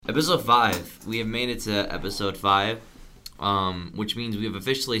Episode 5. We have made it to episode 5, which means we have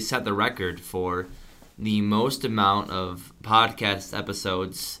officially set the record for the most amount of podcast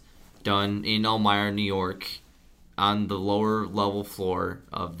episodes done in Elmira, New York, on the lower level floor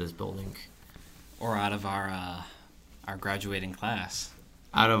of this building. Or out of our graduating class.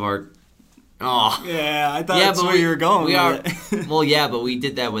 Out of our... Oh. Yeah, I thought that's where you were going with it. Well, yeah, but we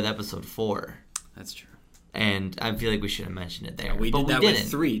did that with episode 4. That's true. And I feel like we should have mentioned it there. Yeah, we did that with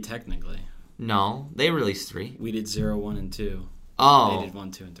 3, technically. No, they released 3. We did 0, 1, and 2. Oh. They did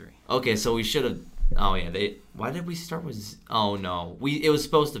 1, 2, and 3. Okay, so we should have... Oh, yeah. Why did we start with... Oh, no. It was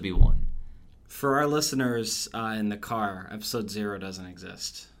supposed to be 1. For our listeners in the car, episode 0 doesn't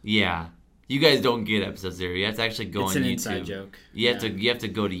exist. Yeah. You guys don't get episode 0. You have to actually go on YouTube. It's an inside joke. You have to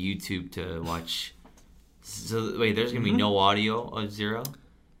go to YouTube to watch... So, wait, there's going to be no audio of 0?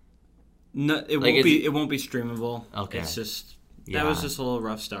 No, it won't be streamable. Okay. It's just that was just a little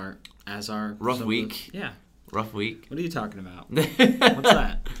rough start as our rough week. Yeah. Rough week. What are you talking about? What's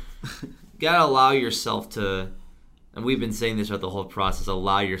that? Gotta allow yourself to, and we've been saying this throughout the whole process.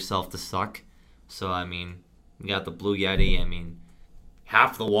 Allow yourself to suck. So I mean, we got the Blue Yeti. I mean,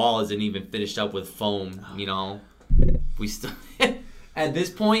 half the wall isn't even finished up with foam. You know, we still at this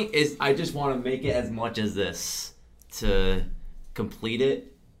point I just want to make it as much as this to complete it.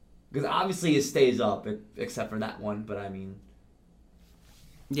 Because obviously it stays up, except for that one. But I mean,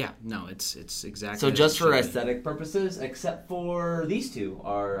 yeah, no, it's exactly. So just for aesthetic purposes, except for these two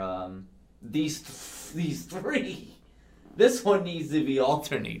are these 3. This one needs to be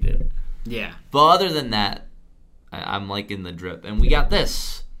alternated. Yeah. But other than that, I'm liking the drip, and we got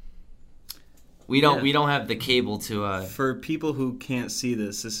this. We don't have the cable to. For people who can't see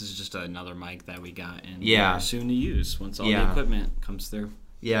this is just another mic that we got, and we're soon to use once all the equipment comes through.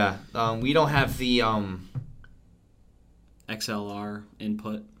 Yeah, we don't have the XLR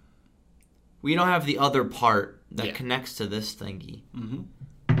input. We don't have the other part that connects to this thingy.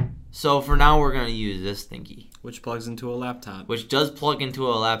 Mm-hmm. So for now, we're gonna use this thingy, which plugs into a laptop. Which does plug into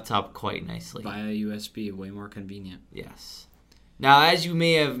a laptop quite nicely via USB, way more convenient. Yes. Now, as you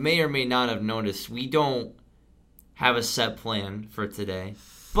may or may not have noticed, we don't have a set plan for today,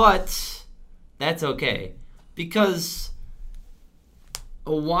 but that's okay because.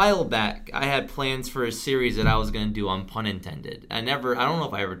 A while back, I had plans for a series that I was going to do on Pun Intended. I don't know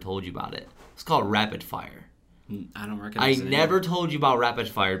if I ever told you about it. It's called Rapid Fire. I don't recognize it. I never told you about Rapid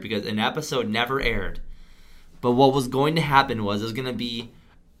Fire because an episode never aired. But what was going to happen was it was going to be,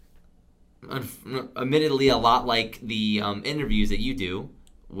 admittedly, a lot like the interviews that you do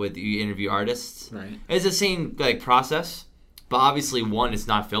with you interview artists. Right. It's the same process, but obviously, 1, it's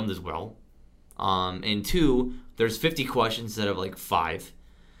not filmed as well. And 2, there's 50 questions instead of 5.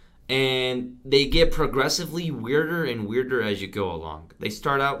 And they get progressively weirder and weirder as you go along. They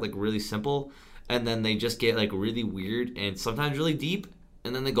start out really simple, and then they just get really weird and sometimes really deep,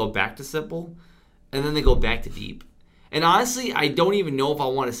 and then they go back to simple, and then they go back to deep. And honestly, I don't even know if I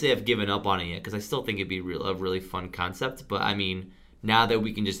want to say I've given up on it yet, because I still think it'd be a really fun concept. But I mean, now that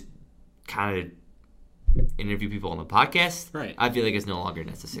we can just kind of interview people on the podcast, right? I feel like it's no longer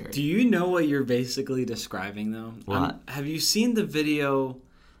necessary. Do you know what you're basically describing, though? What? Have you seen the video?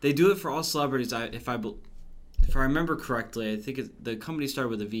 They do it for all celebrities. If I remember correctly, I think the company started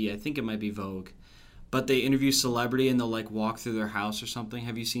with a V. I think it might be Vogue. But they interview celebrity and they'll walk through their house or something.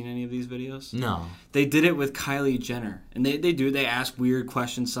 Have you seen any of these videos? No. They did it with Kylie Jenner. And they ask weird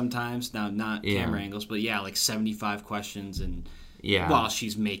questions sometimes. Now, not camera angles, but 75 questions and... Yeah. While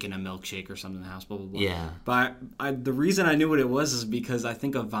she's making a milkshake or something in the house, blah, blah, blah. Yeah. But the reason I knew what it was is because I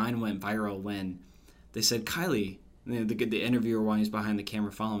think a Vine went viral when they said, Kylie, the interviewer, when he's behind the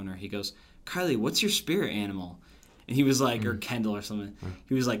camera following her, he goes, Kylie, what's your spirit animal? And he was like, or Kendall or something.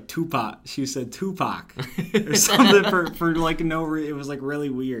 He was like, Tupac. She said Tupac. Or something for no reason. It was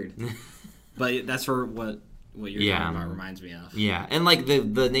really weird. But that's for what you're talking about reminds me of. Yeah, and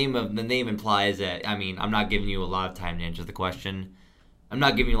the name implies that, I mean, I'm not giving you a lot of time to answer the question. I'm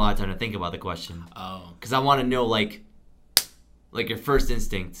not giving you a lot of time to think about the question. Oh. Because I want to know, your first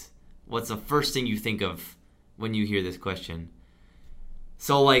instinct. What's the first thing you think of when you hear this question?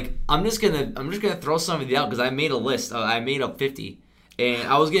 So, I'm just gonna throw some of these out because I made a list. I made up 50. And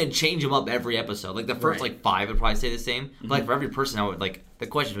I was going to change them up every episode. The first, 5 would probably stay the same. Mm-hmm. But, for every person, I would, the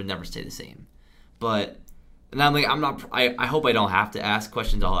questions would never stay the same. But... And I'm I hope I don't have to ask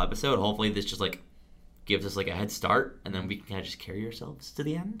questions the whole episode. Hopefully this just gives us a head start, and then we can kind of just carry ourselves to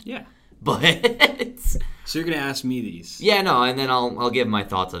the end. Yeah. But so you're gonna ask me these? Yeah, no, and then I'll give my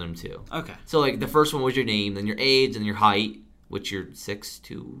thoughts on them too. Okay. So the first one was your name, then your age, and your height, which you're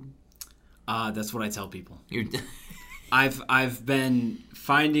 6'2". That's what I tell people. You're I've been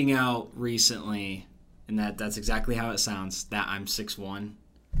finding out recently, and that's exactly how it sounds, that I'm 6'1".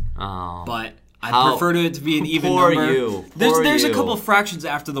 Oh. But I prefer it to be an even poor number. You. There's you. a couple fractions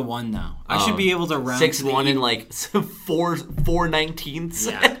after the 1 though. I should be able to round 6'1" and like 4/19.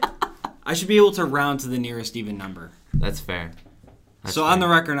 Yeah. I should be able to round to the nearest even number. That's fair. So on the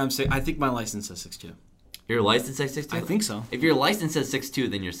record, I think my license says 6'2". Your license says 6'2"? I think so. If your license says 6'2",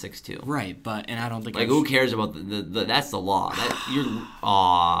 then you're 6'2". Right, and I don't think like who cares about the that's the law.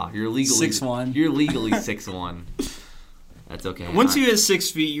 You're legally 6'1". You're legally 6'1". That's okay. Once you hit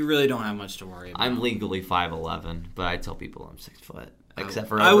 6 feet, you really don't have much to worry about. I'm legally 5'11", but I tell people I'm 6 foot. Except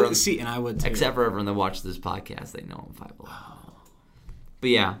for I would see, and I would too. Except for everyone that watches this podcast, they know I'm 5'11". But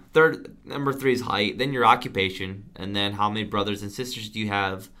yeah, number 3 is height, then your occupation, and then how many brothers and sisters do you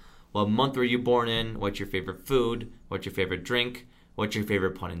have? What month were you born in? What's your favorite food? What's your favorite drink? What's your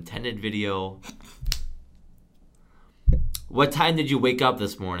favorite pun intended video? What time did you wake up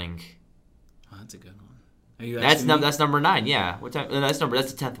this morning? Oh, that's a good one. Are you that's number 9. Yeah. What time? That's the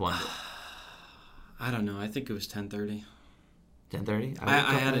 10th one. I don't know. I think it was 10:30. 10:30.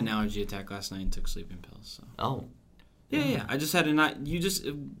 I had an allergy attack last night and took sleeping pills. So. Oh. Yeah. I just had a night.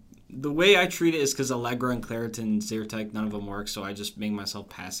 The way I treat it is because Allegra and Claritin, Zyrtec, none of them work, so I just make myself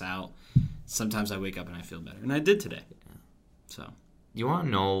pass out. Sometimes I wake up and I feel better, and I did today. So. You want to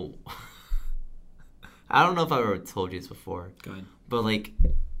know? I don't know if I've ever told you this before. Go ahead. But like,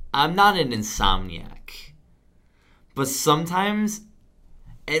 I'm not an insomniac. But sometimes,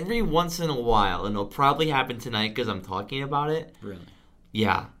 every once in a while, and it'll probably happen tonight because I'm talking about it. Really?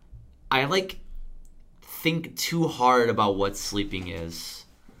 Yeah. I think too hard about what sleeping is.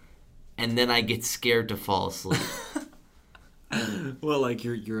 And then I get scared to fall asleep. Well, like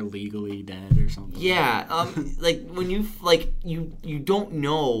you're legally dead or something. Yeah, like when you you don't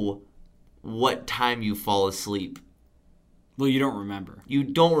know what time you fall asleep. Well, you don't remember. You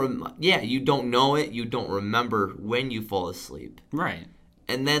don't you don't know it. You don't remember when you fall asleep. Right.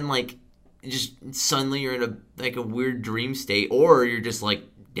 And then just suddenly you're in a weird dream state, or you're just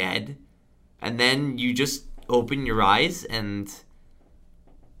dead, and then you just open your eyes and.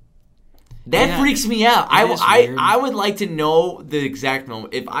 That freaks me out. I would like to know the exact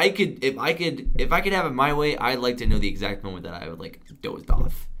moment. If I could have it my way, I'd like to know the exact moment that I would dozed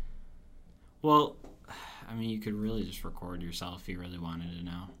off. Well, I mean, you could really just record yourself if you really wanted to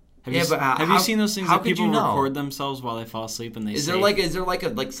know. Have you seen those things that people record know? Themselves while they fall asleep and they? Is there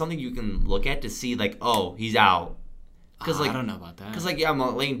something you can look at to see oh, he's out? Because I don't know about that. Because I'm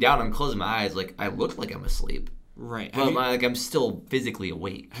laying down, I'm closing my eyes, I look like I'm asleep. Right, but I'm still physically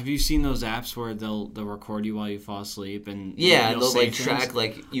awake. Have you seen those apps where they'll record you while you fall asleep and they'll track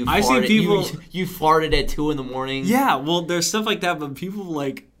you? I've seen people you farted at 2 a.m. Yeah, well, there's stuff like that, but people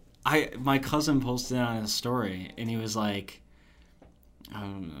my cousin posted it on his story and he was like, I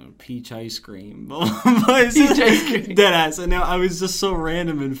don't know, peach ice cream, peach ice cream, dead ass. And now I was just so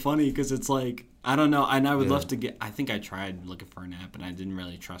random and funny because it's I don't know, and I would love to get. I think I tried looking for an app and I didn't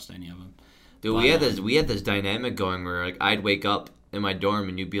really trust any of them. Dude, we had this dynamic going where I'd wake up in my dorm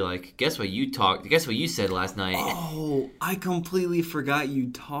and you'd be like, guess what you said last night? Oh, I completely forgot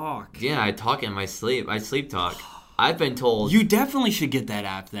you talked. Yeah, I talk in my sleep. I sleep talk. I've been told you definitely should get that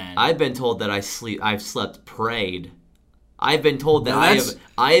app then. I've been told that I've slept prayed. I've been told that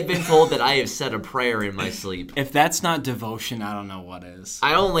I have said a prayer in my sleep. If that's not devotion, I don't know what is.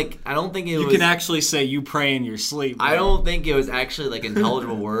 I don't think it was. You can actually say you pray in your sleep. I don't think it was actually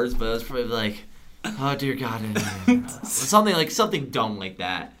intelligible words, but it was probably oh dear God, something dumb like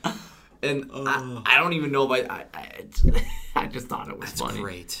that. And I don't even know if I just thought it was funny. That's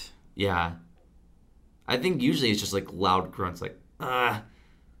great. Yeah, I think usually it's just loud grunts That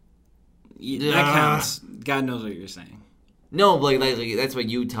counts. God knows what you're saying. No, that's what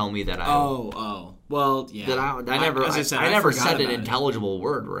you tell me that I. Oh, well, yeah. That I never said an intelligible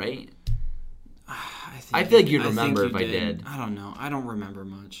word, right? I feel like you'd remember if I did. I don't know. I don't remember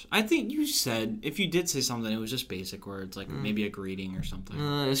much. I think you said if you did say something, it was just basic words, maybe a greeting or something.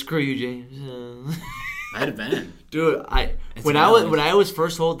 Screw you, James. Might have been, dude. When I was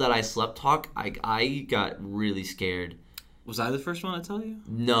first told that I slept talk, I got really scared. Was I the first one to tell you?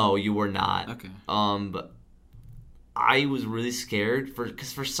 No, you were not. Okay. But I was really scared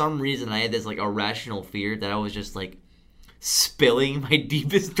because for some reason I had this irrational fear that I was just spilling my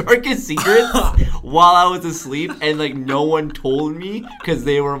deepest, darkest secrets while I was asleep, and no one told me because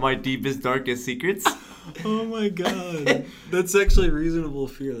they were my deepest, darkest secrets. Oh my God, that's actually a reasonable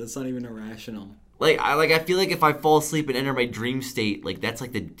fear. That's not even irrational. I feel like if I fall asleep and enter my dream state, that's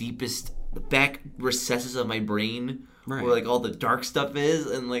the deepest back recesses of my brain, right, where all the dark stuff is,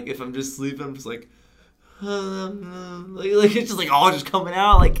 and if I'm just sleeping, I'm just like it's just like all just coming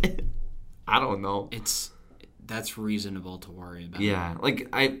out. Like I don't know. That's reasonable to worry about. Yeah, like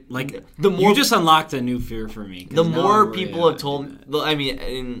the more you just unlocked a new fear for me. The more people have told me, I mean,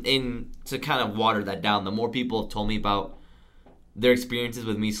 in to kind of water that down, the more people have told me about their experiences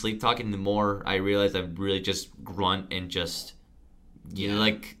with me sleep talking, the more I realize I really just grunt and just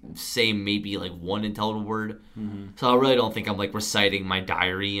like say maybe like one intelligible word. Mm-hmm. So I really don't think I'm like reciting my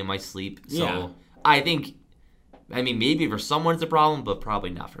diary in my sleep. So I think, I mean, maybe for someone it's a problem, but probably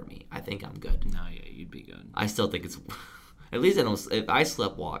not for me. I think I'm good. No, yeah, you'd be good. I still think it's, at least I don't. If I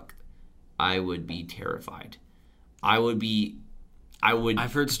slept walk, I would be terrified. I've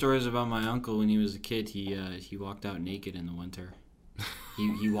heard stories about my uncle when he was a kid. He walked out naked in the winter.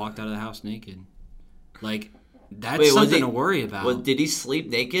 He walked out of the house naked. Like, that's something to worry about. Did he sleep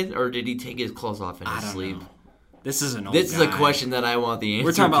naked, or did he take his clothes off in his sleep? Know. This is a question that I want the answer to.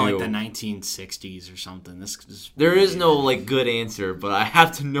 We're talking about like the 1960s or something. There is no like good answer, but I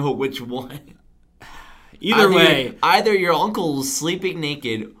have to know which one. Either way, either your uncle was sleeping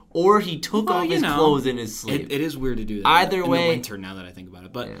naked, or he took off his clothes in his sleep. It is weird to do that. Either way, in the winter. Now that I think about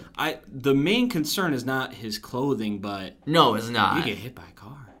it, but the main concern is not his clothing, but no, it's not. You get hit by a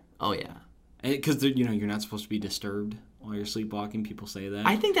car. Oh yeah, because you're not supposed to be disturbed while you're sleepwalking. People say that.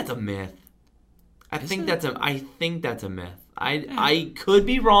 I think that's a myth. I think that's a myth. I could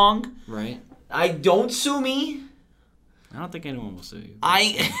be wrong. Right. Don't sue me. I don't think anyone will sue you.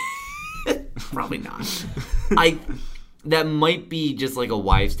 Probably not. That might be just like a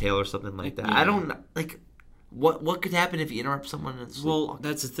wives' tale or something like that. Yeah. I don't like what could happen if you interrupt someone in sleep. Well,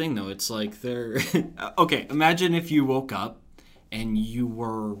 that's the thing though. It's like they're okay. Imagine if you woke up and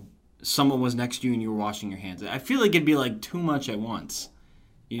someone was next to you and you were washing your hands. I feel like it'd be like too much at once.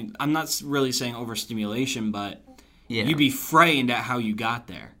 I'm not really saying overstimulation, but you'd be frightened at how you got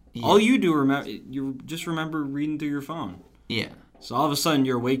there. Yeah. All you do remember reading through your phone. Yeah. So all of a sudden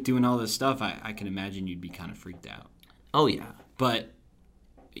you're awake doing all this stuff. I can imagine you'd be kind of freaked out. Oh yeah. But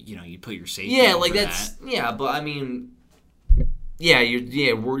you put your safety. Yeah, like that's but I mean,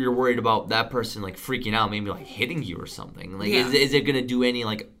 you're worried about that person like freaking out, maybe like hitting you or something. Like, is it gonna do any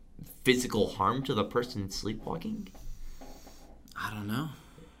like physical harm to the person sleepwalking? I don't know.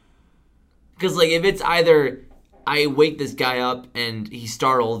 Because, like, if it's either I wake this guy up and he's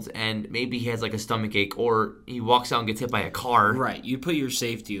startled and maybe he has, like, a stomach ache, or he walks out and gets hit by a car. Right. You put your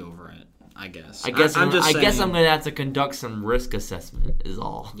safety over it, I guess. I guess I'm going to have to conduct some risk assessment is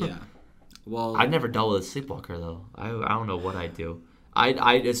all. Yeah. Well, I've never dealt with a sleepwalker, though. I don't know what I'd do.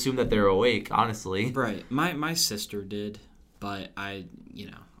 I'd assume that they're awake, honestly. Right. My sister did, but I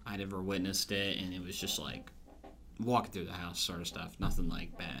never witnessed it, and it was just, like, walking through the house sort of stuff. Nothing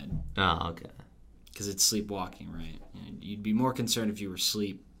like bad. Oh, okay. Because it's sleepwalking, right? You'd be more concerned if you were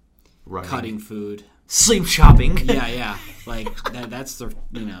running. Cutting food. Sleep shopping. Yeah. Like, that's the,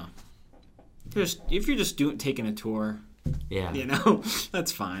 if you're just taking a tour. Yeah.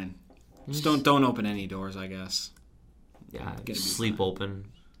 That's fine. Just don't open any doors, I guess. Yeah. Sleep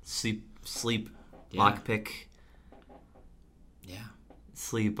open. Sleep lockpick. Yeah.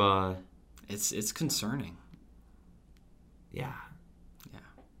 Sleep, It's concerning. Yeah.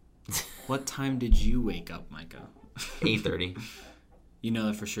 What time did you wake up, Micah? 8:30. You know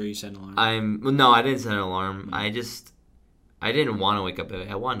that for sure you set an alarm? No, I didn't set an alarm. I didn't want to wake up.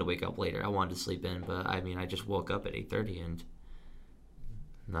 I wanted to wake up later. I wanted to sleep in, but I just woke up at 8:30 and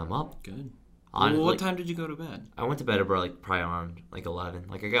I'm up. Good. Well, what time did you go to bed? I went to bed about probably around 11.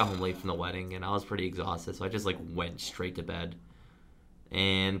 Like, I got home late from the wedding and I was pretty exhausted, so I just went straight to bed.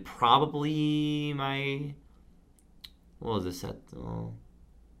 And probably what was this at?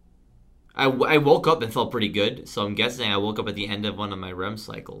 I woke up and felt pretty good, so I'm guessing I woke up at the end of one of my REM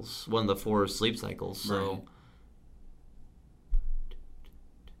cycles, one of the 4 sleep cycles. So right.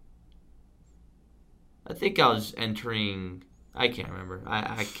 I think I was entering. I can't remember.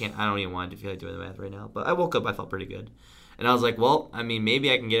 I can't. I don't even want to feel like doing the math right now. But I woke up. I felt pretty good, and I was like, well,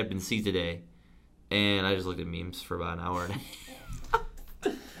 maybe I can get up and see today. And I just looked at memes for about an hour.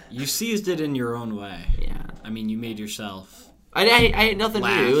 You seized it in your own way. Yeah. You made yourself. I had nothing to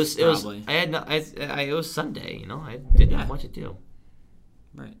do. It was Sunday. I didn't have much to do.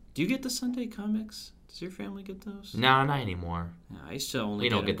 Right. Do you get the Sunday comics? Does your family get those? No, not anymore. Yeah, I used to only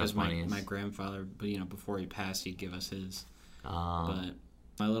get them because my grandfather, but before he passed, he'd give us his. But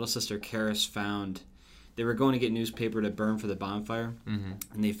my little sister Karis found. They were going to get newspaper to burn for the bonfire, and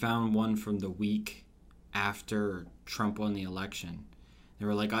they found one from the week after Trump won the election.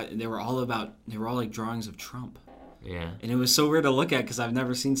 They were all like drawings of Trump. Yeah. And it was so weird to look at because I've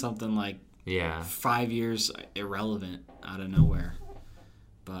never seen something like 5 years irrelevant out of nowhere.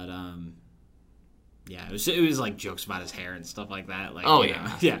 But Yeah, it was like jokes about his hair and stuff like that. Like, Oh, you yeah.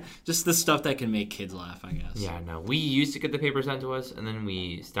 know, yeah, just the stuff that can make kids laugh, I guess. Yeah, no. We used to get the paper sent to us, and then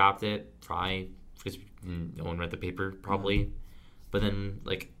we stopped it, probably because no one read the paper, probably. But then,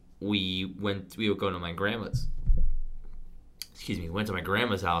 like, we would go to my grandma's. Went to my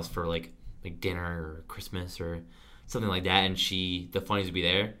grandma's house for, like dinner or Christmas or something like that, and the funnies would be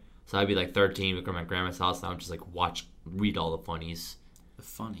there. So I'd be, like, 13, we'd go to my grandma's house, and I would just, like, read all the funnies. The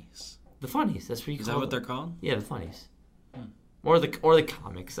funnies. The funnies, that's what you call them. Is that what they're called? Yeah, the funnies. Or the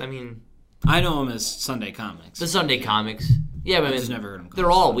comics. I mean, I know them as Sunday comics. the Sunday comics. Yeah, but I mean, just never heard them called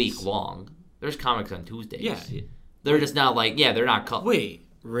they're all Sundays. week long. There's comics on Tuesdays. Yeah. They're just not like, they're not called. Wait,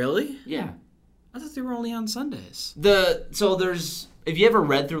 really? Yeah. I thought they were only on Sundays. So there's, if you ever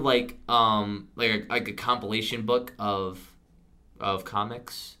read through like a compilation book of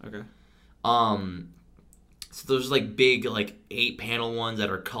comics, Okay. so there's like big 8-panel ones that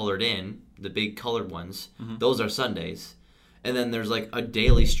are colored in, the big colored ones. Mm-hmm. Those are Sundays, and then there's like a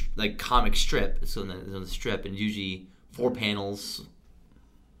daily comic strip. So on the strip, and usually 4 panels,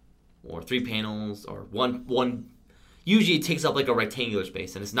 or 3 panels, or one. Usually it takes up like a rectangular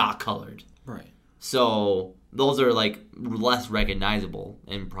space, and it's not colored. Right. So those are like less recognizable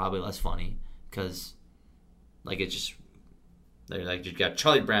and probably less funny because it's just they're like you got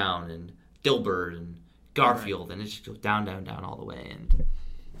Charlie Brown and Dilbert and Garfield, and it just goes down, down, down all the way. And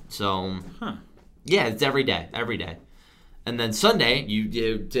so, yeah, it's every day. And then Sunday,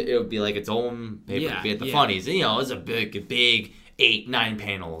 it would be like its own paper. Yeah, It'd be at the yeah. funnies. And, it's a big 8-9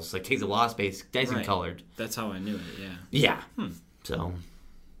 panels. Like takes a lot of space, nice and Right. colored. That's how I knew it, Yeah. Hmm. So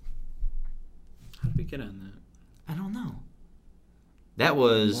How did we get on that? I don't know. That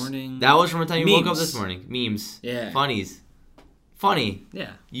was Morning from the time you woke up memes. this morning. Memes. Yeah. Funnies. Funny.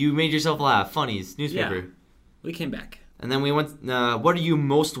 Yeah. You made yourself laugh. Funnies. Newspaper. Yeah. We came back. And then we went. What are you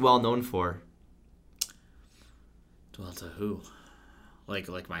most well known for? Well, to who?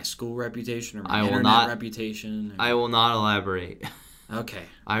 Like my school reputation or my I will internet not- reputation? Or... I will not elaborate. Okay.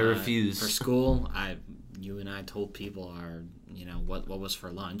 I refuse. For school, you and I told people what was for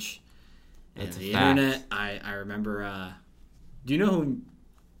lunch. And It's a the fact. internet, I remember. Do you know who?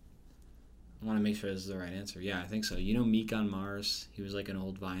 I want to make sure this is the right answer. Yeah, I think so. You know Meek on Mars? He was like an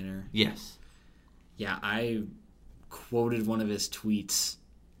old Viner. Yes. Yeah, I quoted one of his tweets,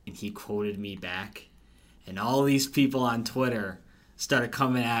 and he quoted me back. And all these people on Twitter started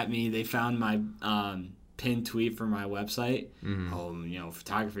coming at me. They found my pinned tweet from my website. Mm-hmm.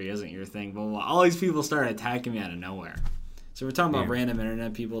 Photography isn't your thing. But all these people started attacking me out of nowhere. So we're talking about random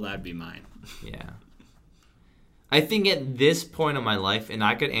internet people. That'd be mine. Yeah. I think at this point of my life, and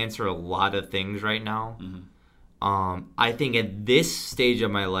I could answer a lot of things right now. Mm-hmm. I think at this stage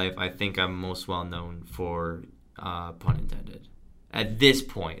of my life, I think I'm most well known for, pun intended, at this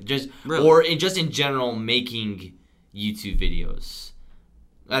point, just in general, making YouTube videos.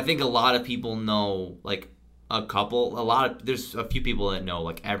 I think a lot of people know there's a few people that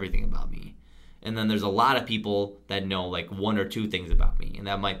know everything about me, and then there's a lot of people that know 1 or 2 things about me, and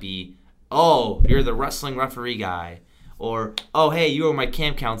that might be, oh, you're the wrestling referee guy, or oh, hey, you were my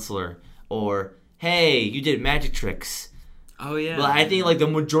camp counselor, or hey, you did magic tricks. Oh, yeah. But I think the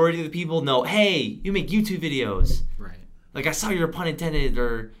majority of the people know, hey, you make YouTube videos. Right. I saw your pun intended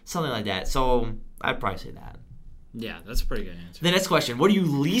or something like that. So I'd probably say that. Yeah, that's a pretty good answer. The next question, what are you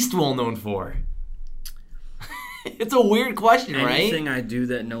least well known for? It's a weird question, right? Anything I do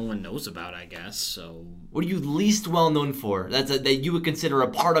that no one knows about, I guess. So What are you least well known for? That you would consider a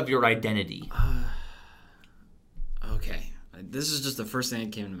part of your identity. okay, this is just the first thing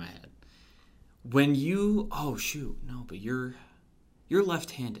that came into my head. When you but you're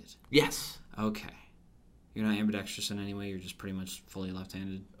left-handed. Yes. Okay, you're not ambidextrous in any way. You're just pretty much fully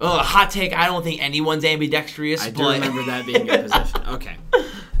left-handed. Hot take. I don't think anyone's ambidextrous. I do remember that being your position. Okay,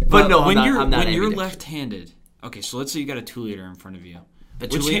 But no, when I'm not you're ambidextrous. left-handed. Okay, so let's say you got a 2-liter in front of you. A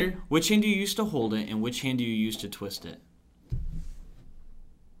 2-liter? Which hand do you use to hold it, and which hand do you use to twist it?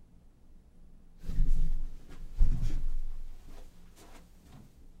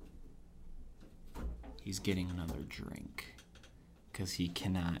 He's getting another drink because he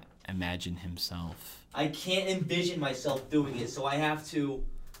cannot imagine himself. I can't envision myself doing it, so I have to.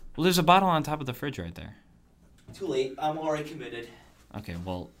 Well, there's a bottle on top of the fridge right there. Too late. I'm already committed. Okay,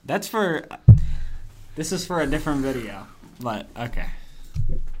 well, that's for... This is for a different video, but okay.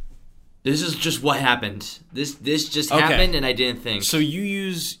 This is just what happened. This just happened, and I didn't think. So you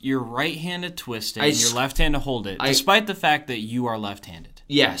use your right hand to twist it I and s- your left hand to hold it, despite the fact that you are left-handed.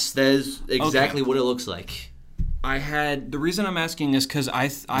 Yes, that is exactly what it looks like. The reason I'm asking is because I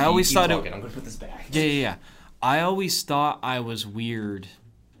always thought I'm gonna put this back. Yeah. I always thought I was weird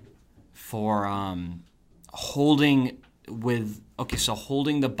for holding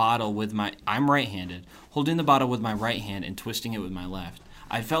the bottle with I'm right-handed, holding the bottle with my right hand and twisting it with my left.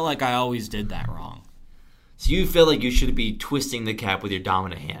 I felt like I always did that wrong. So you feel like you should be twisting the cap with your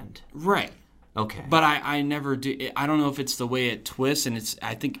dominant hand. Right. Okay. But I never do. I don't know if it's the way it twists, and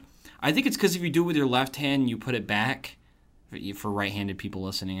I think it's because if you do it with your left hand, you put it back. For right-handed people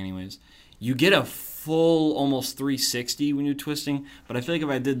listening, anyways, you get a full almost 360 when you're twisting. But I feel like if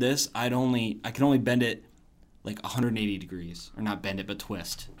I did this, I can only bend it like 180 degrees, or not bend it, but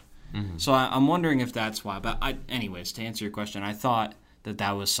twist. Mm-hmm. So I'm wondering if that's why. But anyways, to answer your question, I thought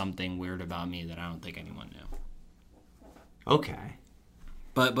that was something weird about me that I don't think anyone knew. Okay.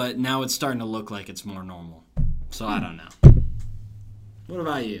 But now it's starting to look like it's more normal. So I don't know. What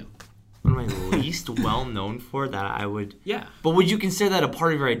about you? What am I least well known for that I would... Yeah. But would you consider that a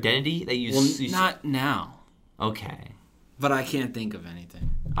part of your identity? That you? Not now. Okay. But I can't think of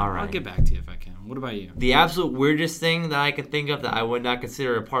anything. All right. I'll get back to you if I can. What about you? The absolute weirdest thing that I can think of that I would not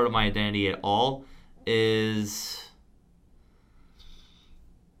consider a part of my identity at all is...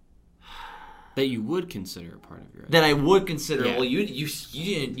 That you would consider a part of your identity. That I would consider... Yeah. Well, you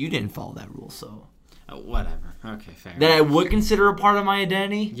didn't follow that rule, so... Whatever. Okay, fair. That I would consider a part of my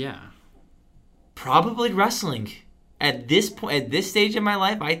identity? Yeah. Probably wrestling. At this point, at this stage in my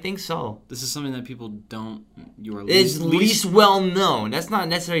life, I think so. This is something that people don't... You are It's least well known. That's not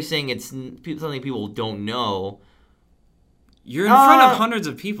necessarily saying it's something people don't know. You're in front of hundreds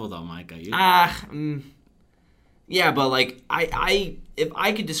of people, though, Micah. Yeah, but like if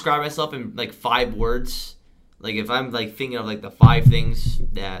I could describe myself in like 5 words, like if I'm like thinking of like the 5 things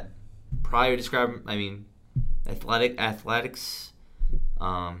that probably would describe, I mean, athletics,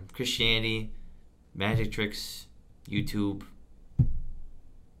 Christianity, magic tricks, YouTube,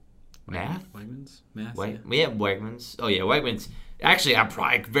 math, Wegmans, math. Yeah, Wegmans. Oh yeah, Wegmans. Actually,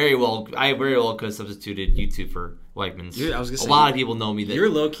 I very well could have substituted YouTube for Wegmans. I was gonna say, a lot of people know me. You're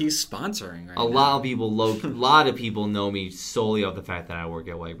low key sponsoring right now. A lot of people know me solely off the fact that I work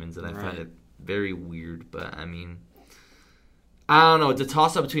at Wegmans, and I find it very weird. But I mean, I don't know. It's a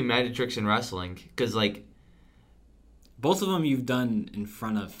toss up between magic tricks and wrestling, because like both of them you've done in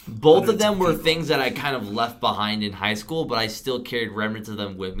front of. Both of them were things that I kind of left behind in high school, but I still carried remnants of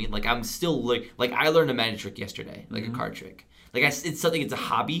them with me. Like I'm still like I learned a magic trick yesterday, like a card trick. Like it's a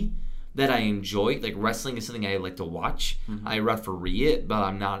hobby that I enjoy. Like wrestling is something I like to watch. Mm-hmm. I referee it, but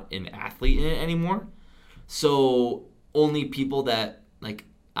I'm not an athlete in it anymore. So only people that like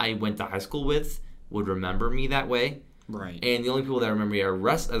I went to high school with would remember me that way. Right. And the only people that remember me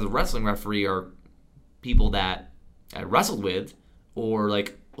as a wrestling referee are people that I wrestled with, or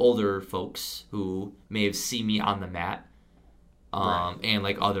like older folks who may have seen me on the mat, and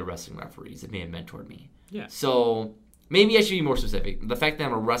like other wrestling referees that may have mentored me. Yeah. So maybe I should be more specific. The fact that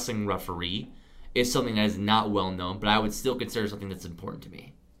I'm a wrestling referee is something that is not well known, but I would still consider something that's important to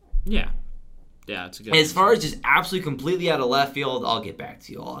me. Yeah. Yeah, it's a good. As far as just absolutely completely out of left field, I'll get back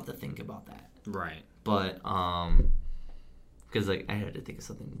to you. I'll have to think about that. Right. But because like I had to think of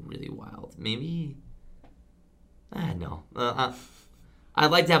something really wild. Maybe. No.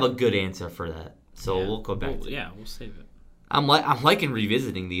 I'd like to have a good answer for that, so we'll go back. We'll save it. I'm liking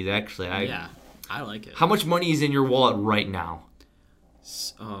revisiting these actually. I like it. How much money is in your wallet right now?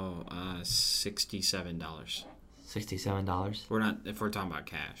 $67. $67. If we're talking about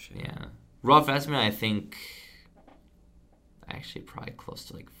cash. Yeah. Rough estimate, I think. Actually, probably close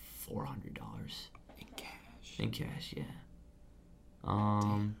to like $400 in cash. Yeah.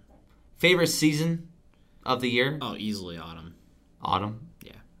 Favorite season of the year? Oh, easily autumn. Autumn?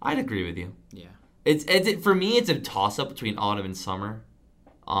 Yeah. I'd agree with you. Yeah. For me, it's a toss-up between autumn and summer.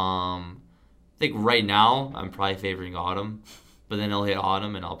 I think right now, I'm probably favoring autumn. But then I'll hit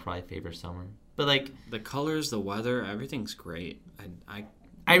autumn, and I'll probably favor summer. But like... The colors, the weather, everything's great.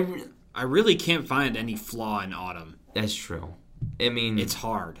 I really can't find any flaw in autumn. That's true. I mean... It's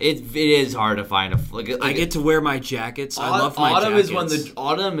hard. It is hard to find a... I get to wear my jackets. I love my jackets.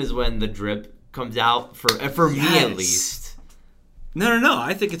 Autumn is when the drip comes out, for me at least. No.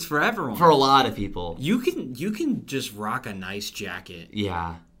 I think it's for everyone. For a lot of people. You can just rock a nice jacket.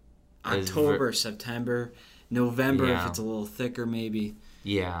 Yeah. October, September, November if it's a little thicker maybe.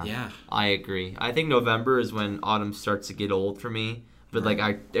 Yeah. Yeah. I agree. I think November is when autumn starts to get old for me. But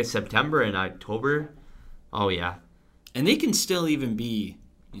September and October, oh yeah. And they can still even be,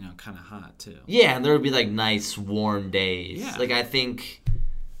 kind of hot too. Yeah, and there would be like nice warm days. Yeah. Like I think,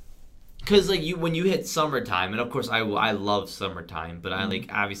 because like when you hit summertime, and of course I love summertime, but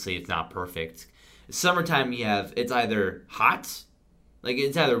obviously it's not perfect. Summertime it's either hot,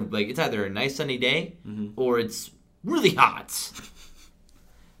 it's either a nice sunny day, or it's really hot.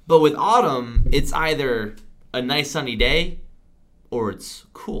 But with autumn, it's either a nice sunny day or it's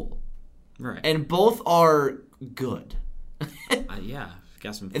cool. Right. And both are good. Yeah.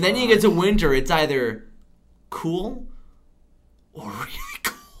 Got some. And then you get to winter, it's either cool or really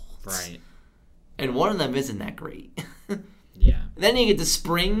cold. Right. And one of them isn't that great. Yeah. Then you get to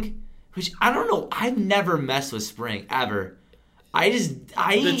spring, which I don't know. I've never messed with spring ever.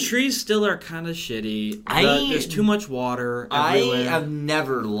 The trees still are kind of shitty. There's too much water everywhere. I have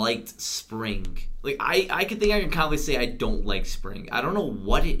never liked spring. Like I can confidently say I don't like spring. I don't know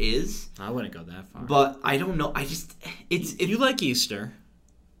what it is. I wouldn't go that far. But I don't know. You like Easter,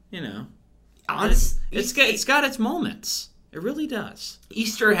 you know. It's got its moments. It really does.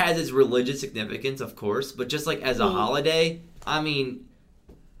 Easter has its religious significance, of course, but just like as a holiday, I mean,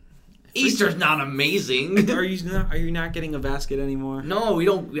 Easter's not amazing. Are you not getting a basket anymore? No, we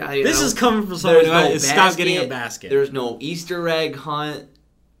don't. This is coming from someone who stopped getting a basket. There's no Easter egg hunt.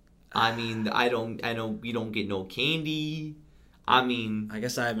 I mean, we don't get no candy. I mean, I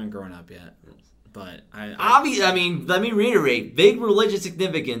guess I haven't grown up yet, but I mean, let me reiterate: big religious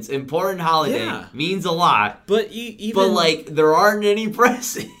significance, important holiday, means a lot. But there aren't any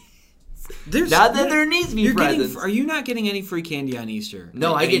presents. Not that there needs to be presents. Are you not getting any free candy on Easter?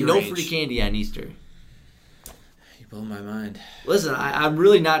 No, I get no free candy on Easter. You blow my mind. Listen, I'm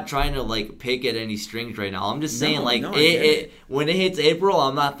really not trying to like pick at any strings right now. I'm just saying when it hits April,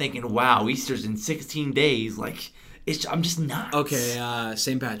 I'm not thinking, wow, Easter's in 16 days. Like I'm just not. Okay,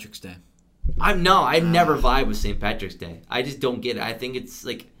 St. Patrick's Day. I've never vibed with St. Patrick's Day. I just don't get it. I think it's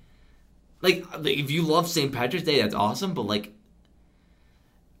like if you love St. Patrick's Day, that's awesome. But like,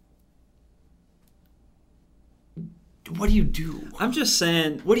 what do you do? I'm just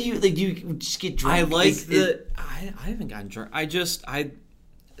saying. What do you like? Do you just get drunk? I haven't gotten drunk.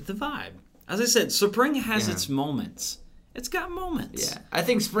 The vibe. As I said, spring has its moments. It's got moments. Yeah, I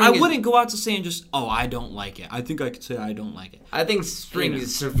think spring. I wouldn't go out to say and just, I don't like it. I think I could say I don't like it. I think spring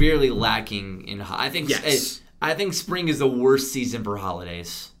is severely lacking in. I think spring is the worst season for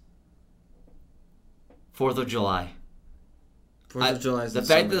holidays. 4th of July. 4th of July is the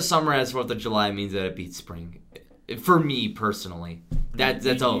fact that the summer has 4th of July means that it beats spring. For me personally,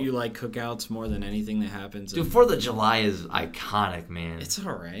 that's all. You like cookouts more than anything that happens. Dude, 4th of July is iconic, man. It's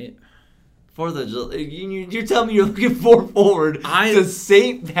all right. 4th of July. You're telling me you're looking forward to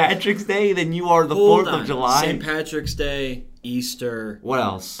St. Patrick's Day than you are the 4th of July? St. Patrick's Day, Easter. What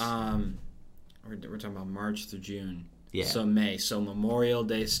else? We're talking about March through June. Yeah. So May. So Memorial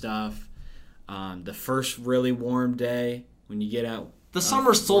Day stuff. The first really warm day when you get out. The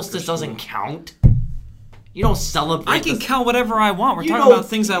summer solstice doesn't count. You don't celebrate. I can count whatever I want. We're talking about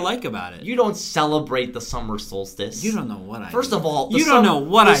things I like about it. You don't celebrate the summer solstice. You don't know what I do. First of all, you don't know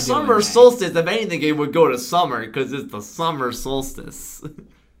what I do. The summer solstice, if anything, it would go to summer because it's the summer solstice.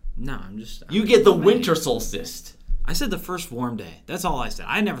 No, I'm just... You get the winter solstice. I said the first warm day. That's all I said.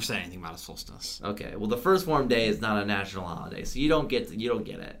 I never said anything about a solstice. Okay, well, the first warm day is not a national holiday, so you don't get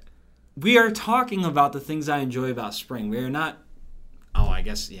it. We are talking about the things I enjoy about spring. We are not... Oh, I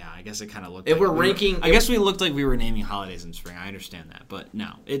guess it kind of looked like... I guess we looked like we were naming holidays in spring. I understand that. But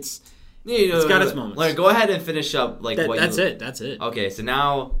no, it's got its moments. Like, go ahead and finish up. Like That's it. Okay, so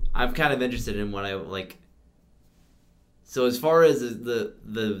now I'm kind of interested in what I like... So as far as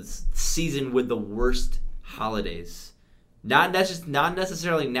the season with the worst holidays, not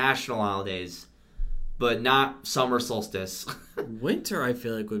necessarily national holidays, but not summer solstice. Winter, I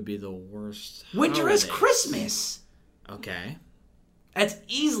feel like, would be the worst. Winter is Christmas. Okay. That's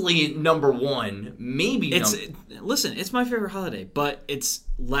easily number one. Listen, it's my favorite holiday, but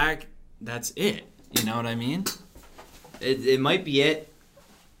that's it. You know what I mean? It might be it,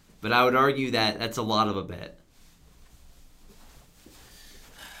 but I would argue that that's a lot of a bet.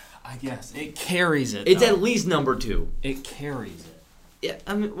 I guess. It carries it, It's at least number 2. It carries it. Yeah,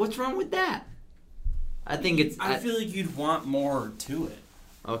 I mean, what's wrong with that? I think it's... I feel like you'd want more to it.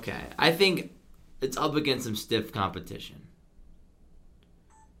 Okay. I think it's up against some stiff competition.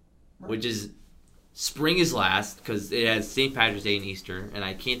 Right. Which is... Spring is last, because it has St. Patrick's Day and Easter, and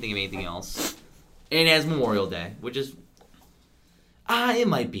I can't think of anything else. And it has Memorial Day, which is... it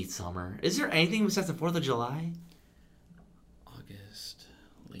might beat summer. Is there anything besides the 4th of July?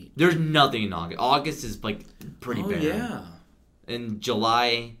 There's nothing in August. August is like pretty bad. Yeah. In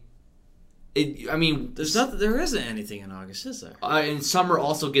July, there isn't anything in August, is there? And summer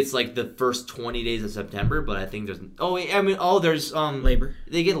also gets like the first 20 days of September, but I think there's there's Labor.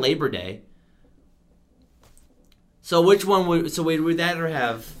 They get Labor Day. So which one would would that or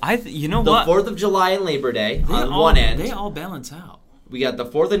have? You know the what? 4th of July and Labor Day on one end. They all balance out. We got the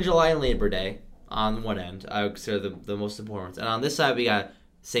 4th of July and Labor Day on one end. I would consider the most important ones, and on this side we got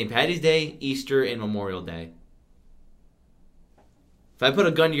St. Patty's Day, Easter, and Memorial Day. If I put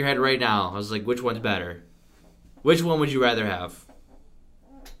a gun to your head right now, I was like, which one's better? Which one would you rather have?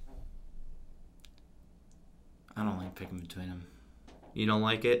 I don't like picking between them. You don't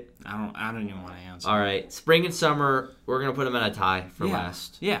like it? I don't even want to answer. All right. Spring and summer, we're going to put them in a tie for Yeah.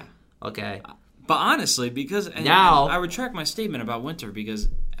 last. Yeah. Okay. But honestly, because Now- I retract my statement about winter because,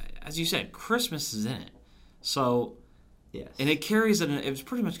 as you said, Christmas is in it. So, Yes. and it carries it's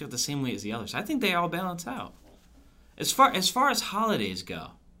pretty much got the same weight as the others. I think they all balance out. As far as holidays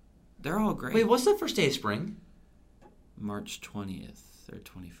go, they're all great. Wait, what's the first day of spring? March 20th or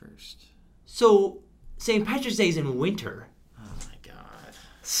 21st. So, St. Patrick's Day is in winter. Oh my god.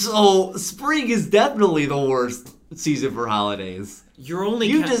 So, spring is definitely the worst season for holidays. You're only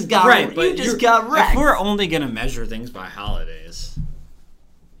You just got right, but got wrecked. If we're only gonna measure things by holidays,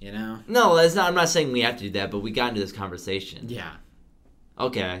 you know? No, that's not. I'm not saying we have to do that, but we got into this conversation. Yeah,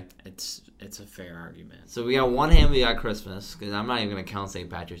 Okay. it's a fair argument. So we got one hand, we got Christmas, because I'm not even going to count St.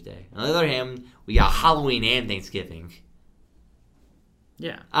 Patrick's Day. On the other hand, we got Halloween and Thanksgiving.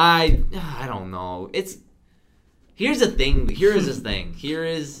 Yeah. I don't know. Here's the thing. Here is this thing.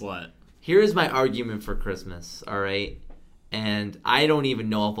 What? Here is my argument for Christmas, all right? And I don't even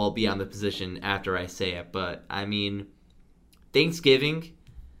know if I'll be on the position after I say it, but I mean, Thanksgiving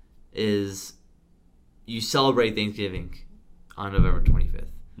is, you celebrate Thanksgiving on November 25th.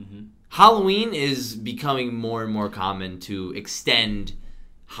 Mm-hmm. Halloween is becoming more and more common to extend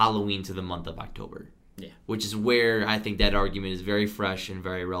Halloween to the month of October. Yeah. Which is where I think that argument is very fresh and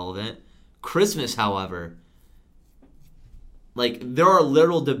very relevant. Christmas, however, like, there are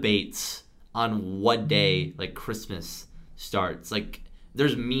literal debates on what day, like, Christmas starts. Like,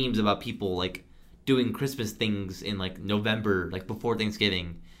 there's memes about people, like, doing Christmas things in, like, November, like, before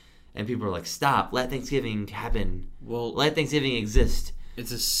Thanksgiving. And people are like, stop, let Thanksgiving happen. Well, Let Thanksgiving exist.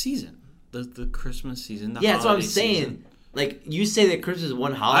 it's a season. The Christmas season. Yeah, that's what I'm holiday saying. season. Like, you say that Christmas is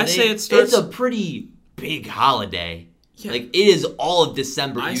one holiday. I say it starts- It's a pretty big holiday. Yeah. Like, it is all of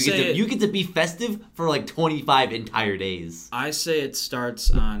December. I You get to be festive for like 25 entire days. I say it starts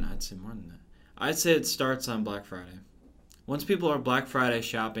on. I'd say more than that. I'd say it starts on Black Friday. Once people are Black Friday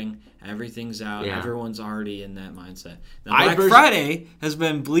shopping, everything's out. Yeah. Everyone's already in that mindset. Now, I Black Friday has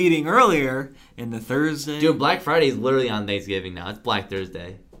been bleeding earlier in the Thursday. Dude, Black Friday is literally on Thanksgiving now. It's Black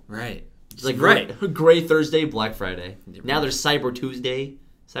Thursday. Right. It's like right. Gray Thursday, Black Friday. Yeah. Now there's Cyber Tuesday.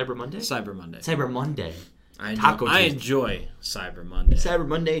 Cyber Monday? Cyber Monday. Cyber Monday. I enjoy Cyber Monday. Cyber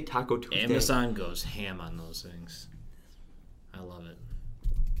Monday, Taco Tuesday. Amazon goes ham on those things. I love it.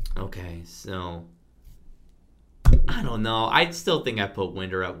 Okay, so I don't know. I still think I put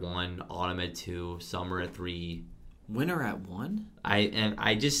winter at 1, autumn at 2, summer at 3. Winter at 1?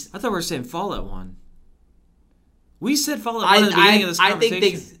 I just I thought we were saying fall at 1. We said fall at 1 at the beginning of this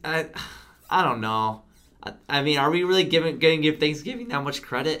conversation. I don't know. I mean, are we really going to give Thanksgiving that much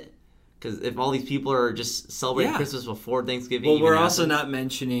credit? Because if all these people are just celebrating Christmas before Thanksgiving, well, we're even also happens- not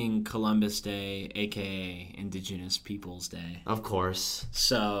mentioning Columbus Day, aka Indigenous Peoples Day. Of course,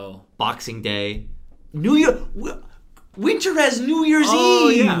 So Boxing Day, New Year. Winter has New Year's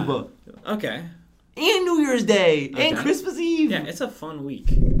Eve. yeah. Okay. And New Year's Day and Okay. Christmas Eve. Yeah, it's a fun week.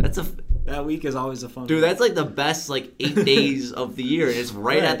 That week is always a fun Dude, week. that's like the best 8 days of the year, and it's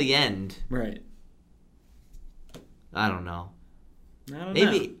right at the end. Right. I don't know. I don't know.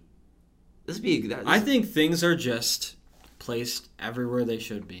 Maybe I think things are just placed everywhere they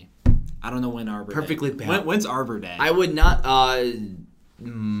should be. I don't know when Arbor Perfectly Day. balanced. When's Arbor Day? I would not. I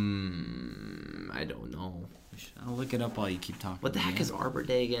don't know. I'll look it up while you keep talking. What the heck is Arbor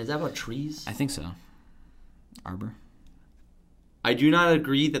Day again? Is that about trees? I think so. Arbor. I do not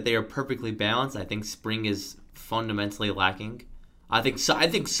agree that they are perfectly balanced. I think spring is fundamentally lacking. I think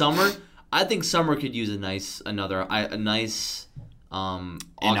summer. I think summer could use a nice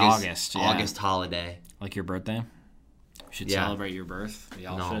August, yeah. August holiday. Like your birthday? We should Yeah. celebrate your birth. We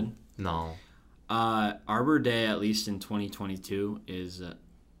all No, should. no. Arbor Day, at least in 2022, is...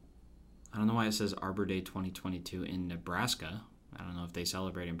 I don't know why it says Arbor Day 2022 in Nebraska. I don't know if they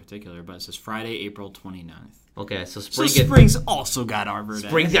celebrate in particular, but it says Friday, April 29th. Okay, so So spring. spring's also got Arbor Day.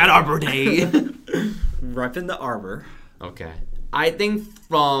 Spring's got Arbor Day. Repping the Arbor. Okay, I think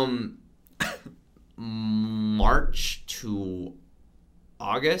from March to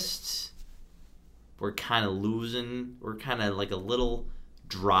August, we're kind of losing. We're kind of like a little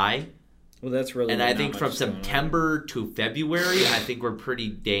dry. Well, that's really. And I think from September to February, I think we're pretty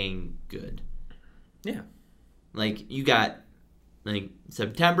dang good. Yeah. Like, you got,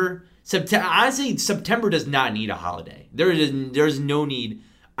 September. Honestly, September does not need a holiday. There's no need.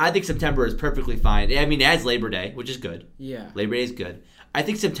 I think September is perfectly fine. I mean, it has Labor Day, which is good. Yeah. Labor Day is good. I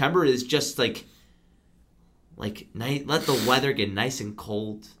think September is just like night. Let the weather get nice and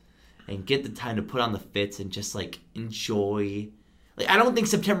cold, and get the time to put on the fits and just like enjoy. Like I don't think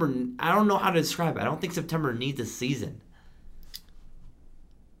September. I don't know how to describe it. I don't think September needs a season.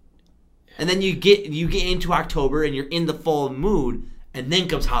 And then you get into October and you're in the fall mood, and then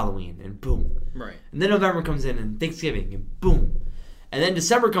comes Halloween and boom. Right. And then November comes in and Thanksgiving and boom. And then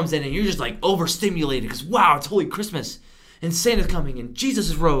December comes in and you're just like overstimulated because wow, it's Holy Christmas and Santa's coming and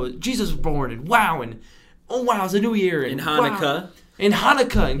Jesus was born and wow and oh wow, it's a new year and Hanukkah. Wow, and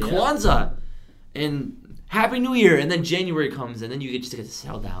Hanukkah and Kwanzaa and Happy New Year, and then January comes and then you just get to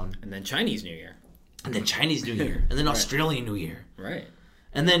settle down. And then Chinese New Year. And then Chinese New Year and then Right. Australian New Year. Right.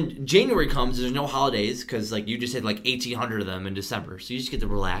 And then January comes, there's no holidays because like you just had like 1,800 of them in December, so you just get to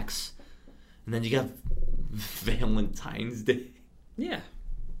relax. And then you got Valentine's Day. Yeah.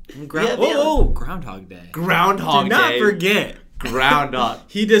 Groundhog Day. Groundhog Do not Day. forget. Groundhog.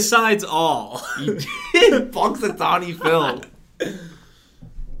 He decides all. Punxsutawney Phil.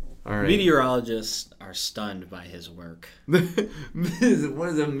 All right. Meteorologists are stunned by his work. What is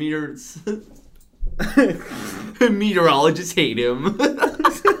a meteor? Meteorologists hate him.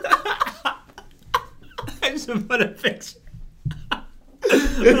 I just put a picture. I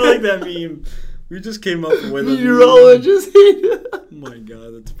like that meme. We just came up with a Meteorologists hate him. Oh my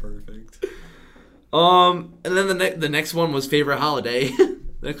god, that's perfect. And then the next one was favorite holiday. The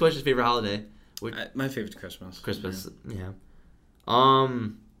next question is favorite holiday. My favorite Christmas. Christmas, yeah.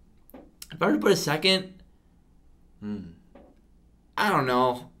 If I were to put a second, I don't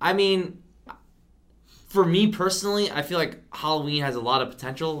know. I mean, for me personally, I feel like Halloween has a lot of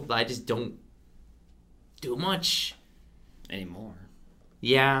potential, but I just don't do much Anymore.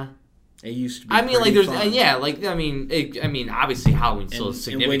 Yeah. It used to be. I mean, like, there's, fun. yeah, like, I mean, obviously, Halloween's still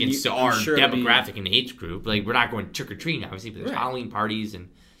significant to our demographic and age group. Like, we're not going trick or treating, obviously, but there's Halloween parties, and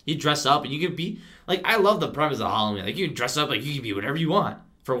you dress up, and you can be, like, I love the premise of Halloween. Like, you can dress up, like, you can be whatever you want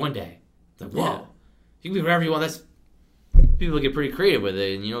for one day. It's like, whoa, you can be whatever you want. That's people get pretty creative with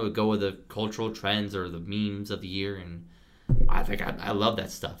it, and go with the cultural trends or the memes of the year, and I think I love that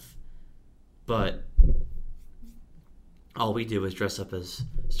stuff. But all we did was dress up as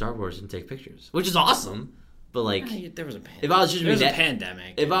Star Wars and take pictures, which is awesome. But like, there was a pandemic. If I was choosing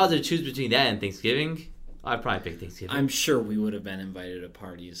pandemic. If I was to choose between that and Thanksgiving, I'd probably pick Thanksgiving. I'm sure we would have been invited to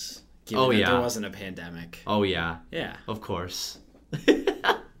parties. Given that there wasn't a pandemic. Oh yeah. Yeah. Of course.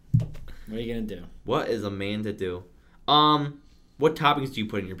 What are you gonna do? What is a man to do? What toppings do you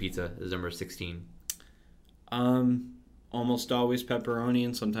put in your pizza? Is number 16. Almost always pepperoni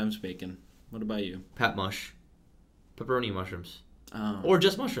and sometimes bacon. What about you? Pep mush. Pepperoni and mushrooms. Oh. Or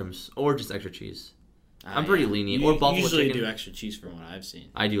just mushrooms. Or just extra cheese. I'm pretty lenient. Or buffalo usually chicken. do extra cheese from what I've seen.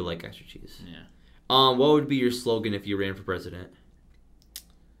 I do like extra cheese. Yeah. What would be your slogan if you ran for president?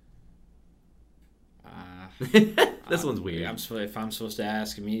 This one's weird. If I'm supposed to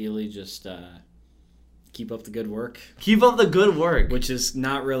ask immediately, just keep up the good work. Keep up the good work. Which is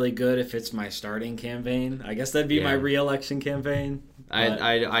not really good if it's my starting campaign. I guess that'd be my re-election campaign.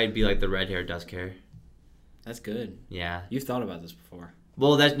 I'd be like the red hair, dusk hair. That's good. Yeah. You've thought about this before.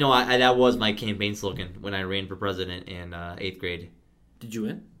 Well, that was my campaign slogan when I ran for president in 8th grade. Did you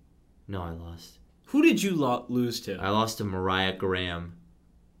win? No, I lost. Who did you lose to? I lost to Mariah Graham.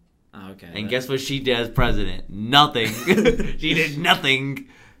 Oh, okay. And guess what she did as president? Nothing. She did nothing.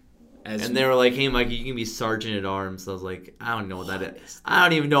 And they were like, hey, Mikey, you can be sergeant at arms. So I was like, I don't know what that is. I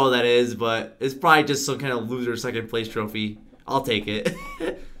don't even know what that is, but it's probably just some kind of loser second place trophy. I'll take it.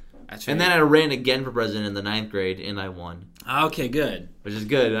 That's right. And then I ran again for president in the 9th grade, and I won. Okay, good. Which is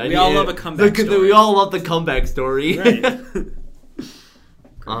good. We all love a comeback story. We all love the comeback story. Right.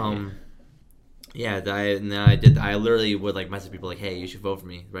 Yeah, I literally would like message people like, "Hey, you should vote for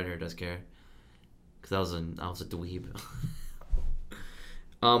me. Red hair does care," because I was a dweeb.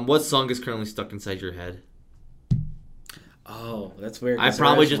 What song is currently stuck inside your head? Oh, that's weird. I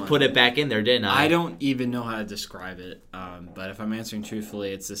probably just put it back in there, didn't I? I don't even know how to describe it. But if I'm answering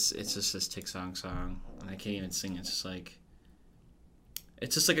truthfully, it's just this Tick Song song, and I can't even sing. It's just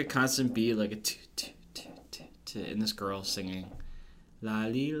like a constant beat, like a toot, and this girl singing. La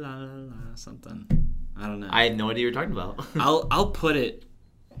li la la la something. I don't know. I had no idea what you were talking about. I'll put it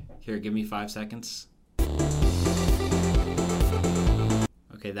here. Give me 5 seconds.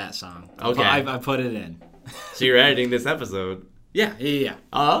 Okay, that song. Okay, I put it in. So you're editing this episode? Yeah.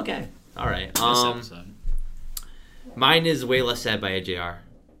 Oh, okay. All right. This episode. Mine is "Way Less Sad" by AJR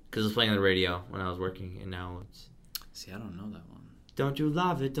because it was playing on the radio when I was working, and now it's. See, I don't know that one. Don't you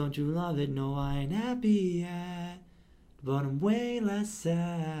love it? Don't you love it? No, I ain't happy yet. but I'm way less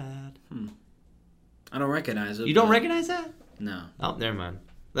sad. I don't recognize it. You don't recognize that? No. Oh, never mind.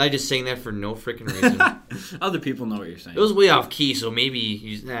 I just sang that for no freaking reason. Other people know what you're saying. It was way off key, so maybe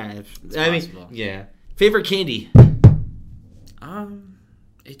it's possible. Yeah. Favorite candy?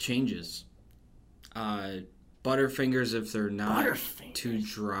 It changes. Butterfingers if they're not too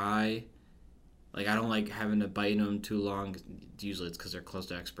dry. Like, I don't like having to bite them too long. Usually it's because they're close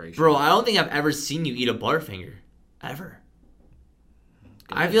to expiration. Bro, I don't think I've ever seen you eat a Butterfinger. Ever.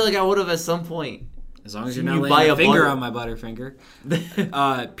 Good. I feel like I would have at some point. As long as you're not laying a finger on my Butterfinger.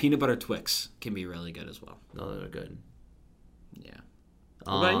 Peanut butter Twix can be really good as well. No, they're good. Yeah.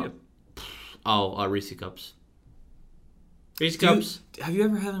 What about you? Oh, Reese Cups. Reese Cups. Have you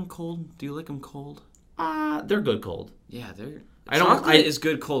ever had them cold? Do you like them cold? They're good cold. Yeah, they're... Chocolate is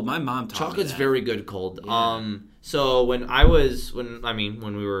good cold. My mom taught me Chocolate's that. very good cold. Yeah. So when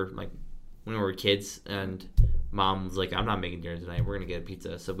we were kids, and Mom was like, "I'm not making dinner tonight. We're gonna get a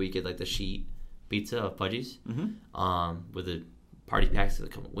pizza." So we get like the sheet pizza of Pudgies, with the party packs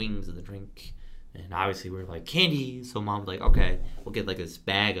that come with wings and the drink, and obviously we were like candy. So Mom's like, "Okay, we'll get like this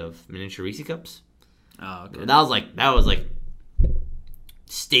bag of miniature Reese Cups." Oh, okay. And that was like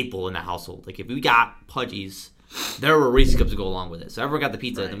staple in the household. Like if we got Pudgies, there were Reese Cups to go along with it. So everyone got the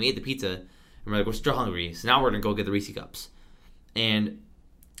pizza, then we ate the pizza, and we're like, we're still hungry, so now we're gonna go get the Reese Cups. And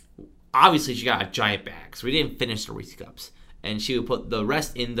obviously she got a giant bag, so we didn't finish the Reese Cups. And she would put the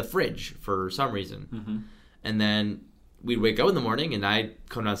rest in the fridge for some reason. And then we'd wake up in the morning, and I'd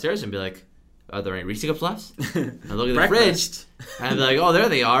come downstairs and be like, are there any Reese Cups left? And I'd look at the fridge, and I'd be like, oh, there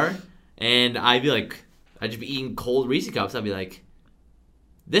they are. And I'd just be eating cold Reese Cups. I'd be like,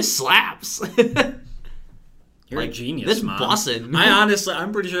 this slaps. You're a genius, this Mom. bussin'.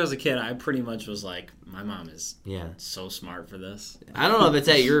 I'm pretty sure as a kid, I pretty much was like, my mom is so smart for this. I don't know if it's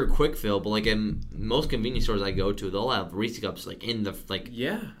at your quick fill, but like in most convenience stores I go to, they'll have Reese Cups like in the like.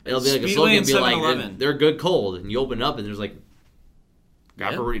 Yeah, it'll be like a slogan, and be like they're good cold, and you open it up and there's like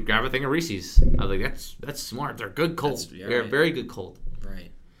grab a thing of Reese's. I was like, that's smart. They're good cold. They're very good cold.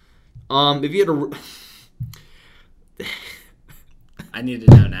 Right. If you had I need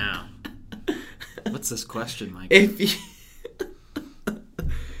to know now. What's this question, Mike? If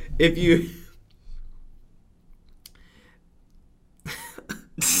you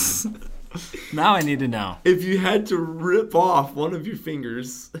now I need to know. If you had to rip off one of your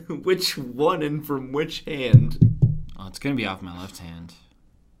fingers, which one and from which hand? Oh, it's gonna be off my left hand.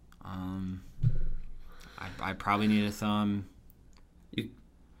 I probably need a thumb.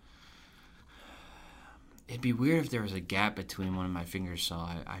 It'd be weird if there was a gap between one of my fingers, so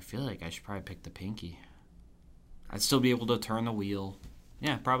I feel like I should probably pick the pinky. I'd still be able to turn the wheel.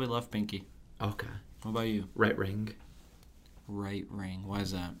 Yeah, probably left pinky. Okay. What about you? Right ring. Right ring. Why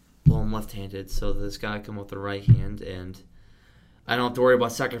is that? Well, I'm left-handed, so this guy come with the right hand, and I don't have to worry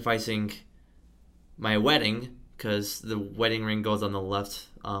about sacrificing my wedding because the wedding ring goes on the left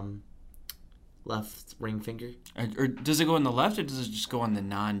ring finger. Or does it go on the left, or does it just go on the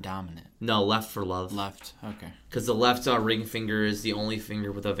non-dominant? No, left for love. Left, okay. Because the left ring finger is the only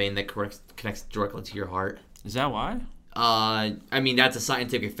finger with a vein that connects directly to your heart. Is that why? I mean, that's a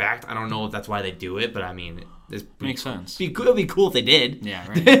scientific fact. I don't know if that's why they do it, but I mean, it makes sense. It would be cool if they did. Yeah,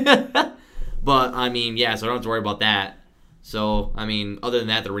 right. But, I mean, yeah, so I don't have to worry about that. So, I mean, other than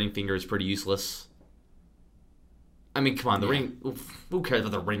that, the ring finger is pretty useless. I mean, come on, the ring... Who cares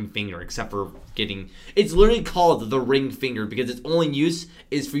about the ring finger except for getting... It's literally called the ring finger because its only use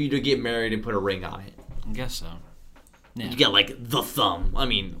is for you to get married and put a ring on it. I guess so. Yeah. You get, like, the thumb. I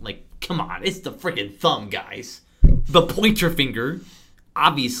mean, like, come on. It's the freaking thumb, guys. The pointer finger,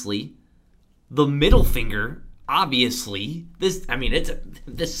 obviously. The middle finger, obviously. This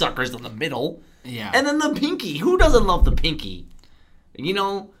sucker's in the middle. Yeah. And then the pinky. Who doesn't love the pinky? You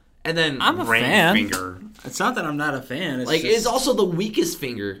know? And then I'm a ring fan. finger. It's not that I'm not a fan. It's also the weakest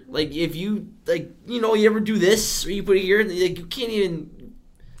finger. Like, if you, you ever do this, or you put it here, like, you can't even...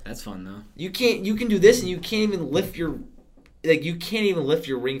 That's fun, though. You can do this, and you can't even lift your... Like, you can't even lift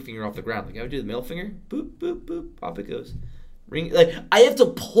your ring finger off the ground. Like, I would do the middle finger. Boop, boop, boop. Pop it goes. Ring. Like, I have to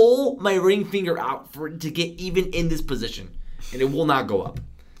pull my ring finger out for it to get even in this position. And it will not go up.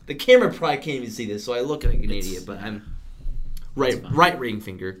 The camera probably can't even see this, so I look like an idiot, but I'm... Right ring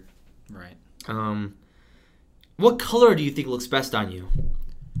finger. Right. What color do you think looks best on you?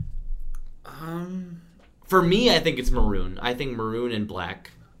 For me, I think it's maroon. I think maroon and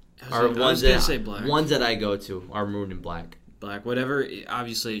black are ones that I go to are maroon and black. Black, whatever.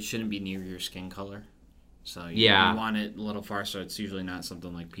 Obviously, it shouldn't be near your skin color. So you want it a little far, so it's usually not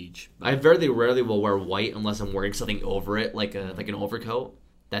something like peach. But I very rarely will wear white unless I'm wearing something over it, like an overcoat.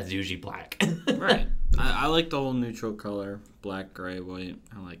 that's usually black. Right. I like the whole neutral color, black, gray, white.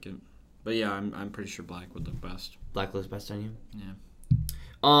 I like it. But yeah, I'm pretty sure black would look best. Black looks best on you. Yeah.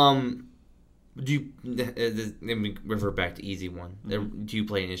 Do you? Let me revert back to easy one. Do you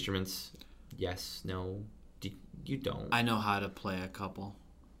play instruments? Yes. No. You don't. I know how to play a couple.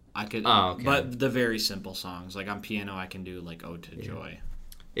 I could. Oh, okay. But the very simple songs, like on piano, I can do like "Ode to Joy."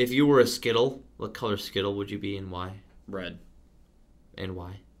 If you were a Skittle, what color Skittle would you be, and why? Red. And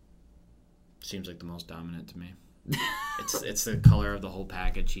why? Seems like the most dominant to me. It's the color of the whole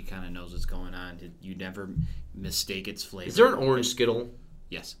package. He kind of knows what's going on. You never mistake its flavor. Is there an orange Skittle?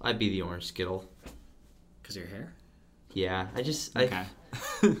 Yes. I'd be the orange Skittle. Because of your hair? Yeah. Okay.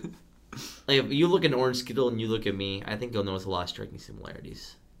 Like, if you look at an orange Skittle and you look at me, I think you'll notice a lot of striking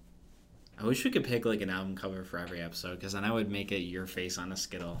similarities. I wish we could pick like an album cover for every episode, because then I would make it your face on a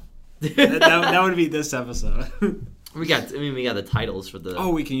Skittle. that would be this episode. we got the titles for the.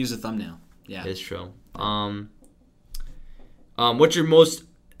 Oh, we can use a thumbnail. Yeah, it's true. What's your most?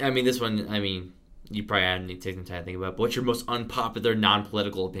 This one. You probably hadn't take some time to think about. But what's your most unpopular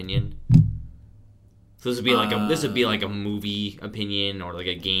non-political opinion? So this would be like a movie opinion, or like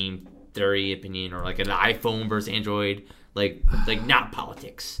a game theory opinion, or like an iPhone versus Android, like not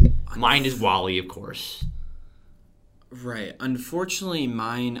politics. Mine is Wall-E, of course. Right. Unfortunately,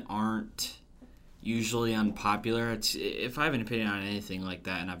 mine aren't usually unpopular. If I have an opinion on anything like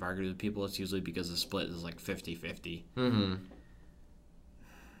that and I've argued with people, it's usually because the split is like 50-50. Mm-hmm.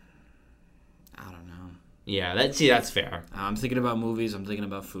 I don't know. Yeah, that's fair. I'm thinking about movies. I'm thinking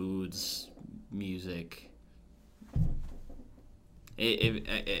about foods, music.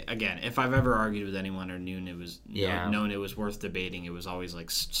 Again, if I've ever argued with anyone or known it was worth debating, it was always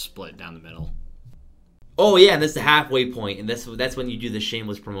like split down the middle. Oh yeah, and that's the halfway point, and that's when you do the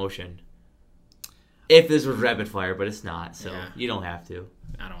shameless promotion. If this was rapid fire, but it's not, so you don't have to.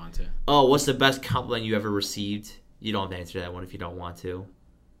 I don't want to. Oh, what's the best compliment you ever received? You don't have to answer that one if you don't want to.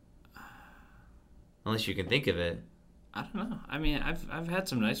 Unless you can think of it. I don't know. I've had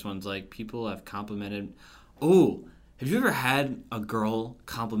some nice ones. Like, people have complimented. Oh, have you ever had a girl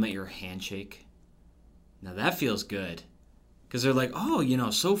compliment your handshake? Now that feels good, because they're like,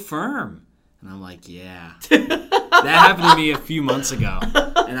 "Oh, so firm," and I'm like, "Yeah." That happened to me a few months ago,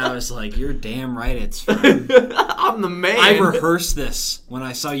 and I was like, "You're damn right, it's firm." I'm the man. I rehearsed this when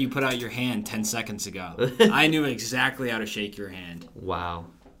I saw you put out your hand 10 seconds ago. I knew exactly how to shake your hand. Wow.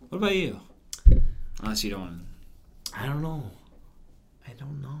 What about you? Unless you don't want to. I don't know.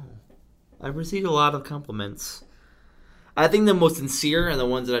 I've received a lot of compliments. I think the most sincere and the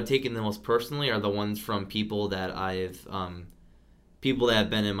ones that I've taken the most personally are the ones from people that have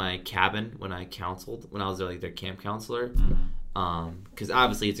been in my cabin when I counseled, when I was their camp counselor. Because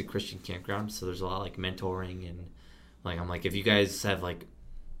obviously it's a Christian campground, so there's a lot of like mentoring, and like I'm like, if you guys have like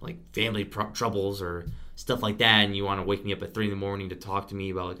family troubles or stuff like that, and you want to wake me up at 3 a.m. to talk to me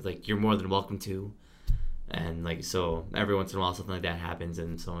about like you're more than welcome to. And like, so every once in a while something like that happens,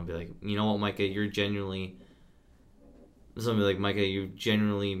 and someone will be like, you know what, Micah, you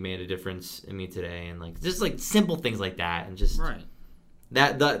genuinely made a difference in me today, and like just like simple things like that, and just right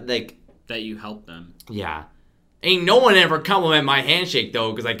that you help them. Yeah, ain't no one ever compliment my handshake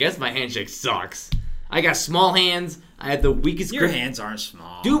though, because I guess my handshake sucks. I got small hands. I have the weakest grip. Your hands aren't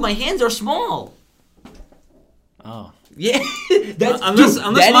small, dude. My hands are small. Oh. Yeah, unless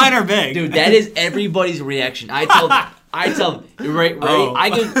mine are big, dude. That is everybody's reaction. I tell them, right. Oh.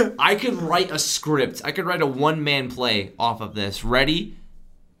 I could write a script. I could write a one-man play off of this. Ready?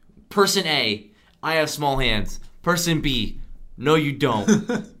 Person A, I have small hands. Person B, no, you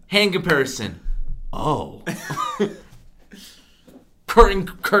don't. Hand comparison. Oh.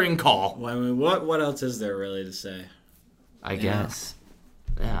 Curtain call. Well, I mean, what else is there really to say? I guess.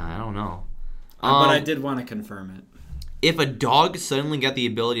 Yeah, I don't know. But I did want to confirm it. If a dog suddenly got the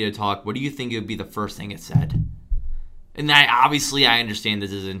ability to talk, what do you think it would be the first thing it said? And I understand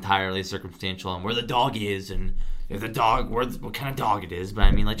this is entirely circumstantial and where the dog is, and if the dog, what kind of dog it is. But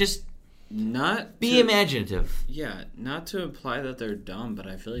I mean, like, just not be imaginative. Yeah, not to imply that they're dumb, but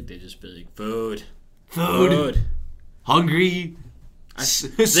I feel like they just be like, food, hungry.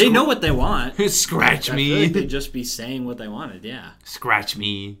 They know what they want. Scratch me. I feel like they'd just be saying what they wanted, yeah. Scratch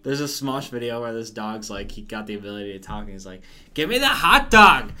me. There's a Smosh video where this dog's like, he got the ability to talk, and he's like, give me the hot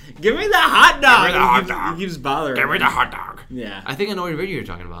dog! Give me the hot dog! Give me the hot dog! He keeps bothering Give me the hot dog! Yeah. I think I know what video you're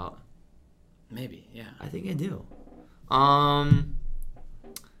talking about. Maybe, yeah. I think I do. We're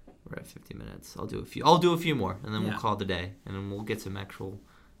at 50 minutes. I'll do a few more, and then we'll call it a day, and then we'll get some actual...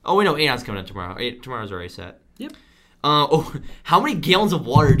 Oh, wait, no, Aeon's coming in tomorrow. Tomorrow's already set. Yep. How many gallons of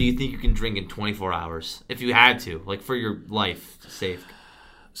water do you think you can drink in 24 hours? If you had to, like, for your life sake.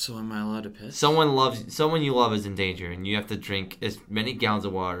 So am I allowed to piss? Someone you love is in danger, and you have to drink as many gallons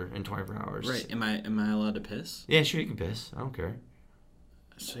of water in 24 hours. Right. Am I allowed to piss? Yeah, sure, you can piss. I don't care.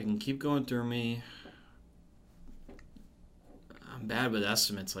 So you can keep going through me. I'm bad with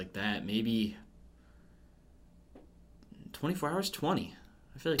estimates like that. Maybe 24 hours? 20.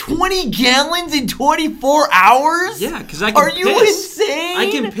 I feel like 20 gallons in 24 hours? Yeah, because I can piss. Are you insane? I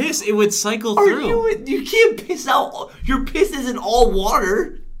can piss. It would cycle through. You can't piss out. Your piss isn't all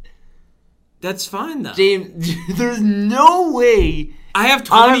water. That's fine, though. James, there's no way. I have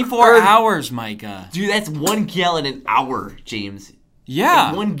 24 hours, Micah. Dude, that's 1 gallon an hour, James. Yeah.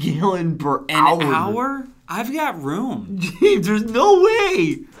 Like 1 gallon per hour. An hour? I've got room. James, there's no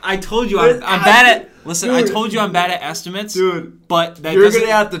way. I told you I'm bad at... Listen, dude, I told you I'm bad at estimates. Dude. But that you're going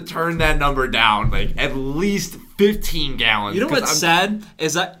to have to turn that number down. Like, at least 15 gallons. You know what's sad?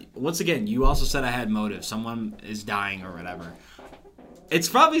 Is that, once again, you also said I had motive. Someone is dying or whatever. It's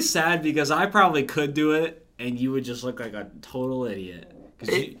probably sad because I probably could do it, and you would just look like a total idiot.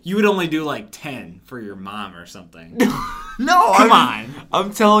 Because you would only do like 10 for your mom or something. No, come on.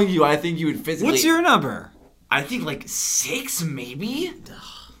 I'm telling you, I think you would physically... What's your number? I think like 6, maybe?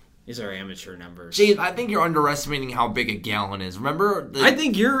 These are amateur numbers. James, I think you're underestimating how big a gallon is. Remember? I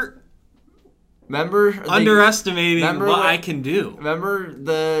think you're... underestimating what I can do. Remember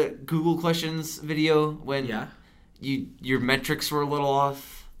the Google questions video when your metrics were a little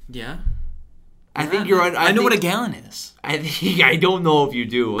off? Yeah. I think you're... I know what a gallon is. I don't know if you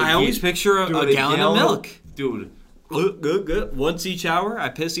do. I always picture a gallon of milk. Dude. Good. Once each hour, I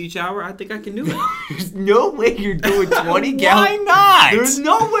piss each hour. I think I can do it. There's no way you're doing 20 gallons. Why not? There's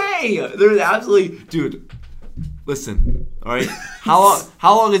no way. There's absolutely... Dude, listen. All right?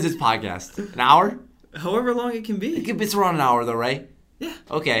 How long is this podcast? An hour? However long it can be. It's around an hour, though, right? Yeah.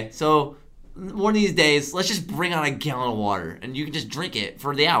 Okay, so one of these days, let's just bring on a gallon of water, and you can just drink it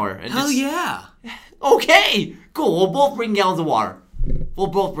for the hour. And Hell yeah. Okay, cool. We'll both bring gallons of water. We'll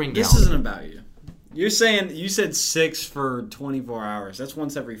both bring gallons. This isn't about you. You said 6 for 24 hours. That's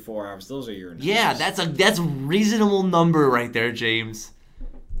once every 4 hours. Those are your numbers. Yeah, that's a reasonable number right there, James.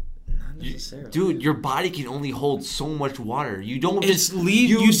 Not necessarily. Dude, your body can only hold so much water. You don't just leave.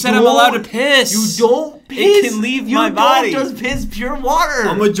 You said I'm allowed to piss. You don't piss. It can leave my body. You don't just piss pure water.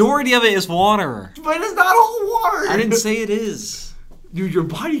 A majority of it is water. But it's not all water. I didn't say it is. Dude, your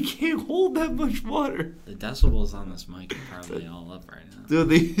body can't hold that much water. The decibels on this mic are probably all up right now. Dude,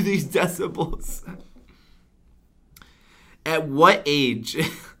 these decibels. At what age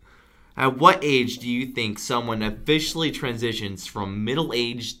do you think someone officially transitions from middle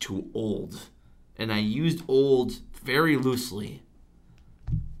age to old? And I used old very loosely.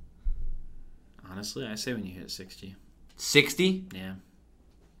 Honestly, I say when you hit 60. 60? Yeah.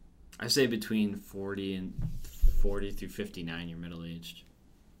 I say between 40 through 59, you're middle-aged.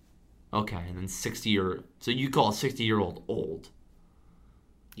 Okay, and then 60 so you call a 60-year-old old?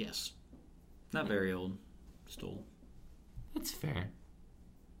 Yes. Not very old. Just old. That's fair.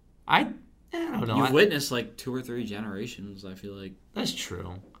 I don't know. You've witnessed like 2 or 3 generations, I feel like. That's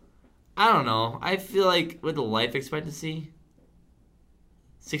true. I don't know. I feel like with the life expectancy,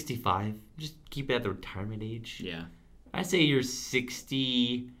 65. Just keep it at the retirement age. Yeah. I say you're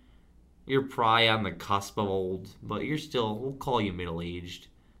 60. You're probably on the cusp of old, but you're still, we'll call you middle-aged.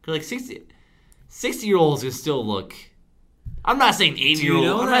 Because like 60-year-olds can still look... I'm not saying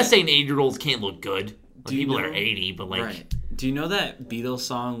 80-year-olds. I'm not saying 80-year-olds can't look good. People are 80, but like... Right. Do you know that Beatles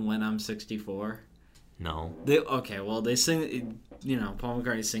song, When I'm 64? No. They sing... Paul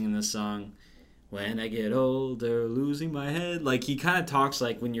McCartney's singing this song, When I get older, losing my head. Like, he kind of talks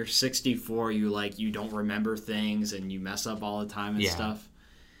like when you're 64, you don't remember things and you mess up all the time and stuff.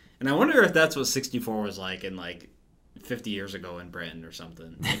 And I wonder if that's what 64 was like in, 50 years ago in Britain or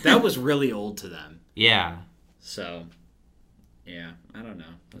something. Like, that was really old to them. Yeah. So, yeah, I don't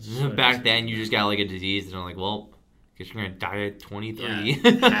know. Back then, you just got, a disease, and they're like, well, I guess you're going to die at 23.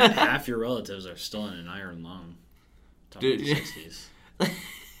 Yeah, half your relatives are still in an iron lung. Dude, the 60s.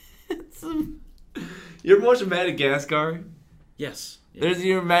 You ever watch Madagascar? Yes. Yeah. There's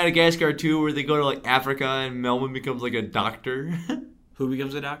Madagascar 2 where they go to, Africa, and Melman becomes, a doctor. Who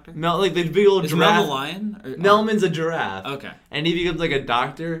becomes a doctor? The big old Is giraffe. Mel a lion? Melman's a giraffe. Okay. And he becomes a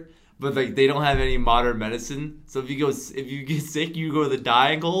doctor, but they don't have any modern medicine. So if you get sick, you go to the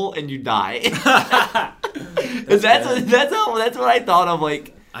dying hole and you die. that's what I thought of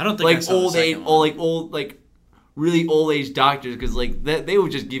I don't think really old age doctors, because they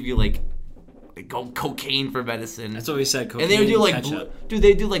would just give you cocaine for medicine. That's what we said. Cocaine and they would do ketchup.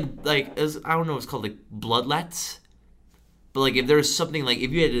 they do I don't know, it's called bloodlets. But if there was something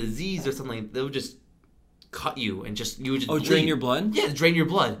if you had a disease or something, they would just cut you and you would just drain bleed. your blood? Yeah, drain your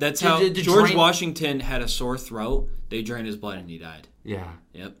blood. That's To- how to George drain- Washington had a sore throat. They drained his blood and he died. Yeah,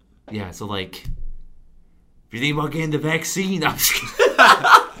 Yep. yeah. So like, if you think about getting the vaccine, I'm just kidding.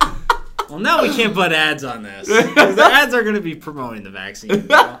 Well, now we can't put ads on this. 'Cause the ads are going to be promoting the vaccine.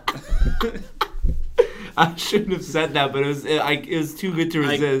 I shouldn't have said that, but it was too good to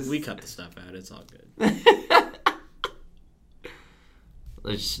resist. We cut the stuff out. It's all good.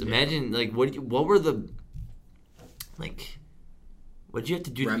 Let's just imagine, like, what were the, like, what did you have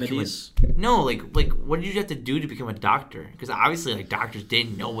to do Remedies? to become no, like, what did you have to do to become a doctor? Because obviously, like, doctors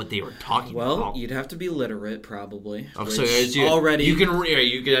didn't know what they were talking Well, about. you'd have to be literate, probably. Oh, which so already you can read.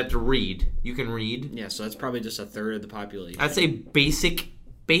 You could have to read. You can read. Yeah, so that's probably just a third of the population. I'd say basic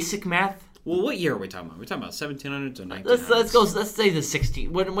math. Well, what year are we talking about? We're talking about 1700s or 1900s? Let's go. Let's say the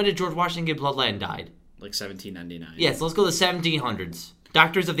 16. When did George Washington get bloodlet and died? Like 1799. Yes, let's go the 1700s.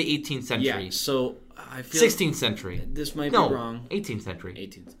 Doctors of the 18th century. Yeah, so I feel 16th century. this might No, be wrong. 18th century.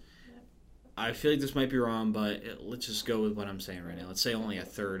 18th. I feel like this might be wrong, but let's just go with what I'm saying right now. Let's say only a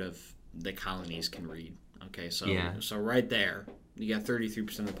third of the colonies can read. Okay, so Yeah. so right there, you got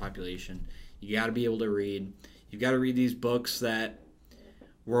 33% of the population. You got to be able to read. You got to read these books that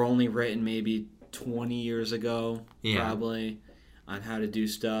were only written maybe 20 years ago, probably, on how to do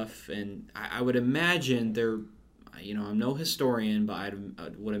stuff. And I would imagine they're, I'm no historian, but I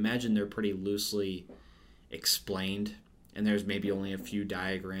would imagine they're pretty loosely explained. And there's maybe only a few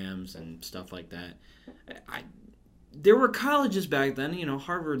diagrams and stuff like that. There were colleges back then,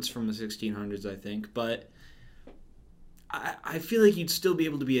 Harvard's from the 1600s, I think, but I feel like you'd still be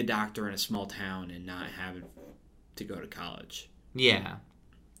able to be a doctor in a small town and not have to go to college. Yeah.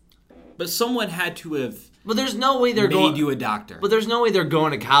 But someone had to have But there's no way they're made going. you a doctor. But there's no way they're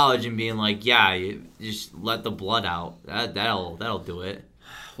going to college and being like, yeah, you just let the blood out. That'll do it.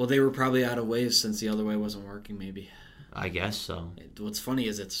 Well, they were probably out of ways since the other way wasn't working, maybe. I guess so. What's funny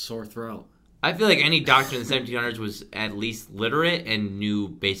is it's a sore throat. I feel like any doctor in the 1700s was at least literate and knew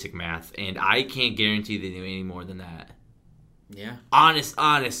basic math, and I can't guarantee they knew any more than that. Yeah.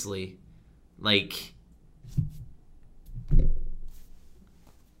 Honestly, like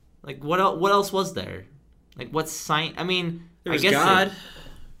what else was there? Like, what's science? I mean, There was I guess God.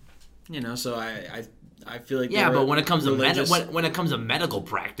 So I feel like yeah, they were but when it comes religious. to when it comes to medical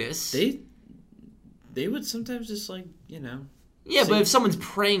practice, they would sometimes just yeah, but if someone's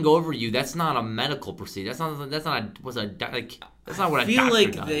praying over you, that's not a medical procedure. That's not what a doctor feel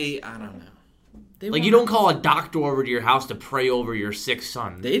like does. I don't know. Like, you don't call a doctor over to your house to pray over your sick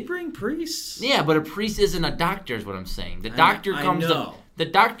son. They bring priests. Yeah, but a priest isn't a doctor is what I'm saying. The I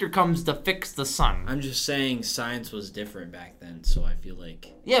doctor comes to fix the son. I'm just saying science was different back then, so I feel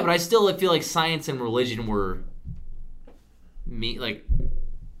like Yeah, but I still feel like science and religion were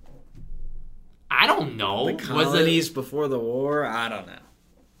I don't know. the colonies before the war. I don't know.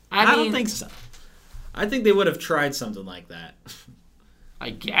 I don't think so. I think they would have tried something like that.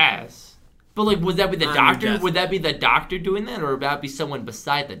 I guess. But would that be the On doctor? your death. Would that be the doctor doing that, or would that be someone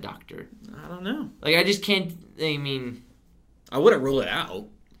beside the doctor? I don't know. I just can't. I mean, I wouldn't rule it out.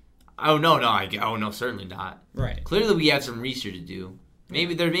 oh no, certainly not. Right. Clearly, we have some research to do.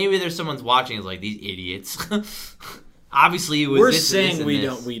 Maybe there's someone's watching is like, these idiots. Obviously, it was We're this, saying this, we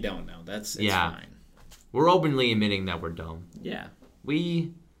this. don't know. It's Yeah. fine. We're openly admitting that we're dumb. Yeah.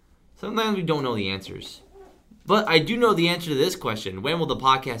 Sometimes we don't know the answers. But I do know the answer to this question. When will the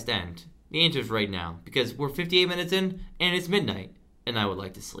podcast end? The answer is right now. Because we're 58 minutes in, and it's midnight. And I would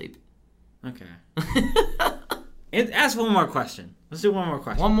like to sleep. Okay. And ask one more question. Let's do one more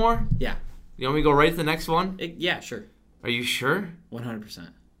question. One more? Yeah. You want me to go right to the next one? Yeah, sure. Are you sure? 100%.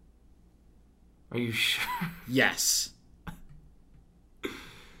 Are you sure? Yes.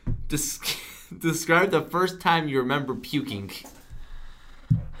 Describe the first time you remember puking.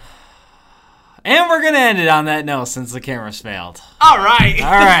 And we're going to end it on that note since the cameras failed. All right.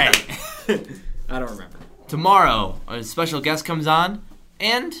 All right. I don't remember. Tomorrow, a special guest comes on,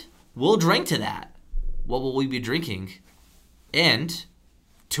 and we'll drink to that. What will we be drinking? And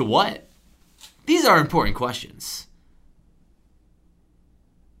to what? These are important questions.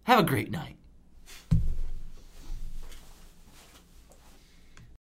 Have a great night.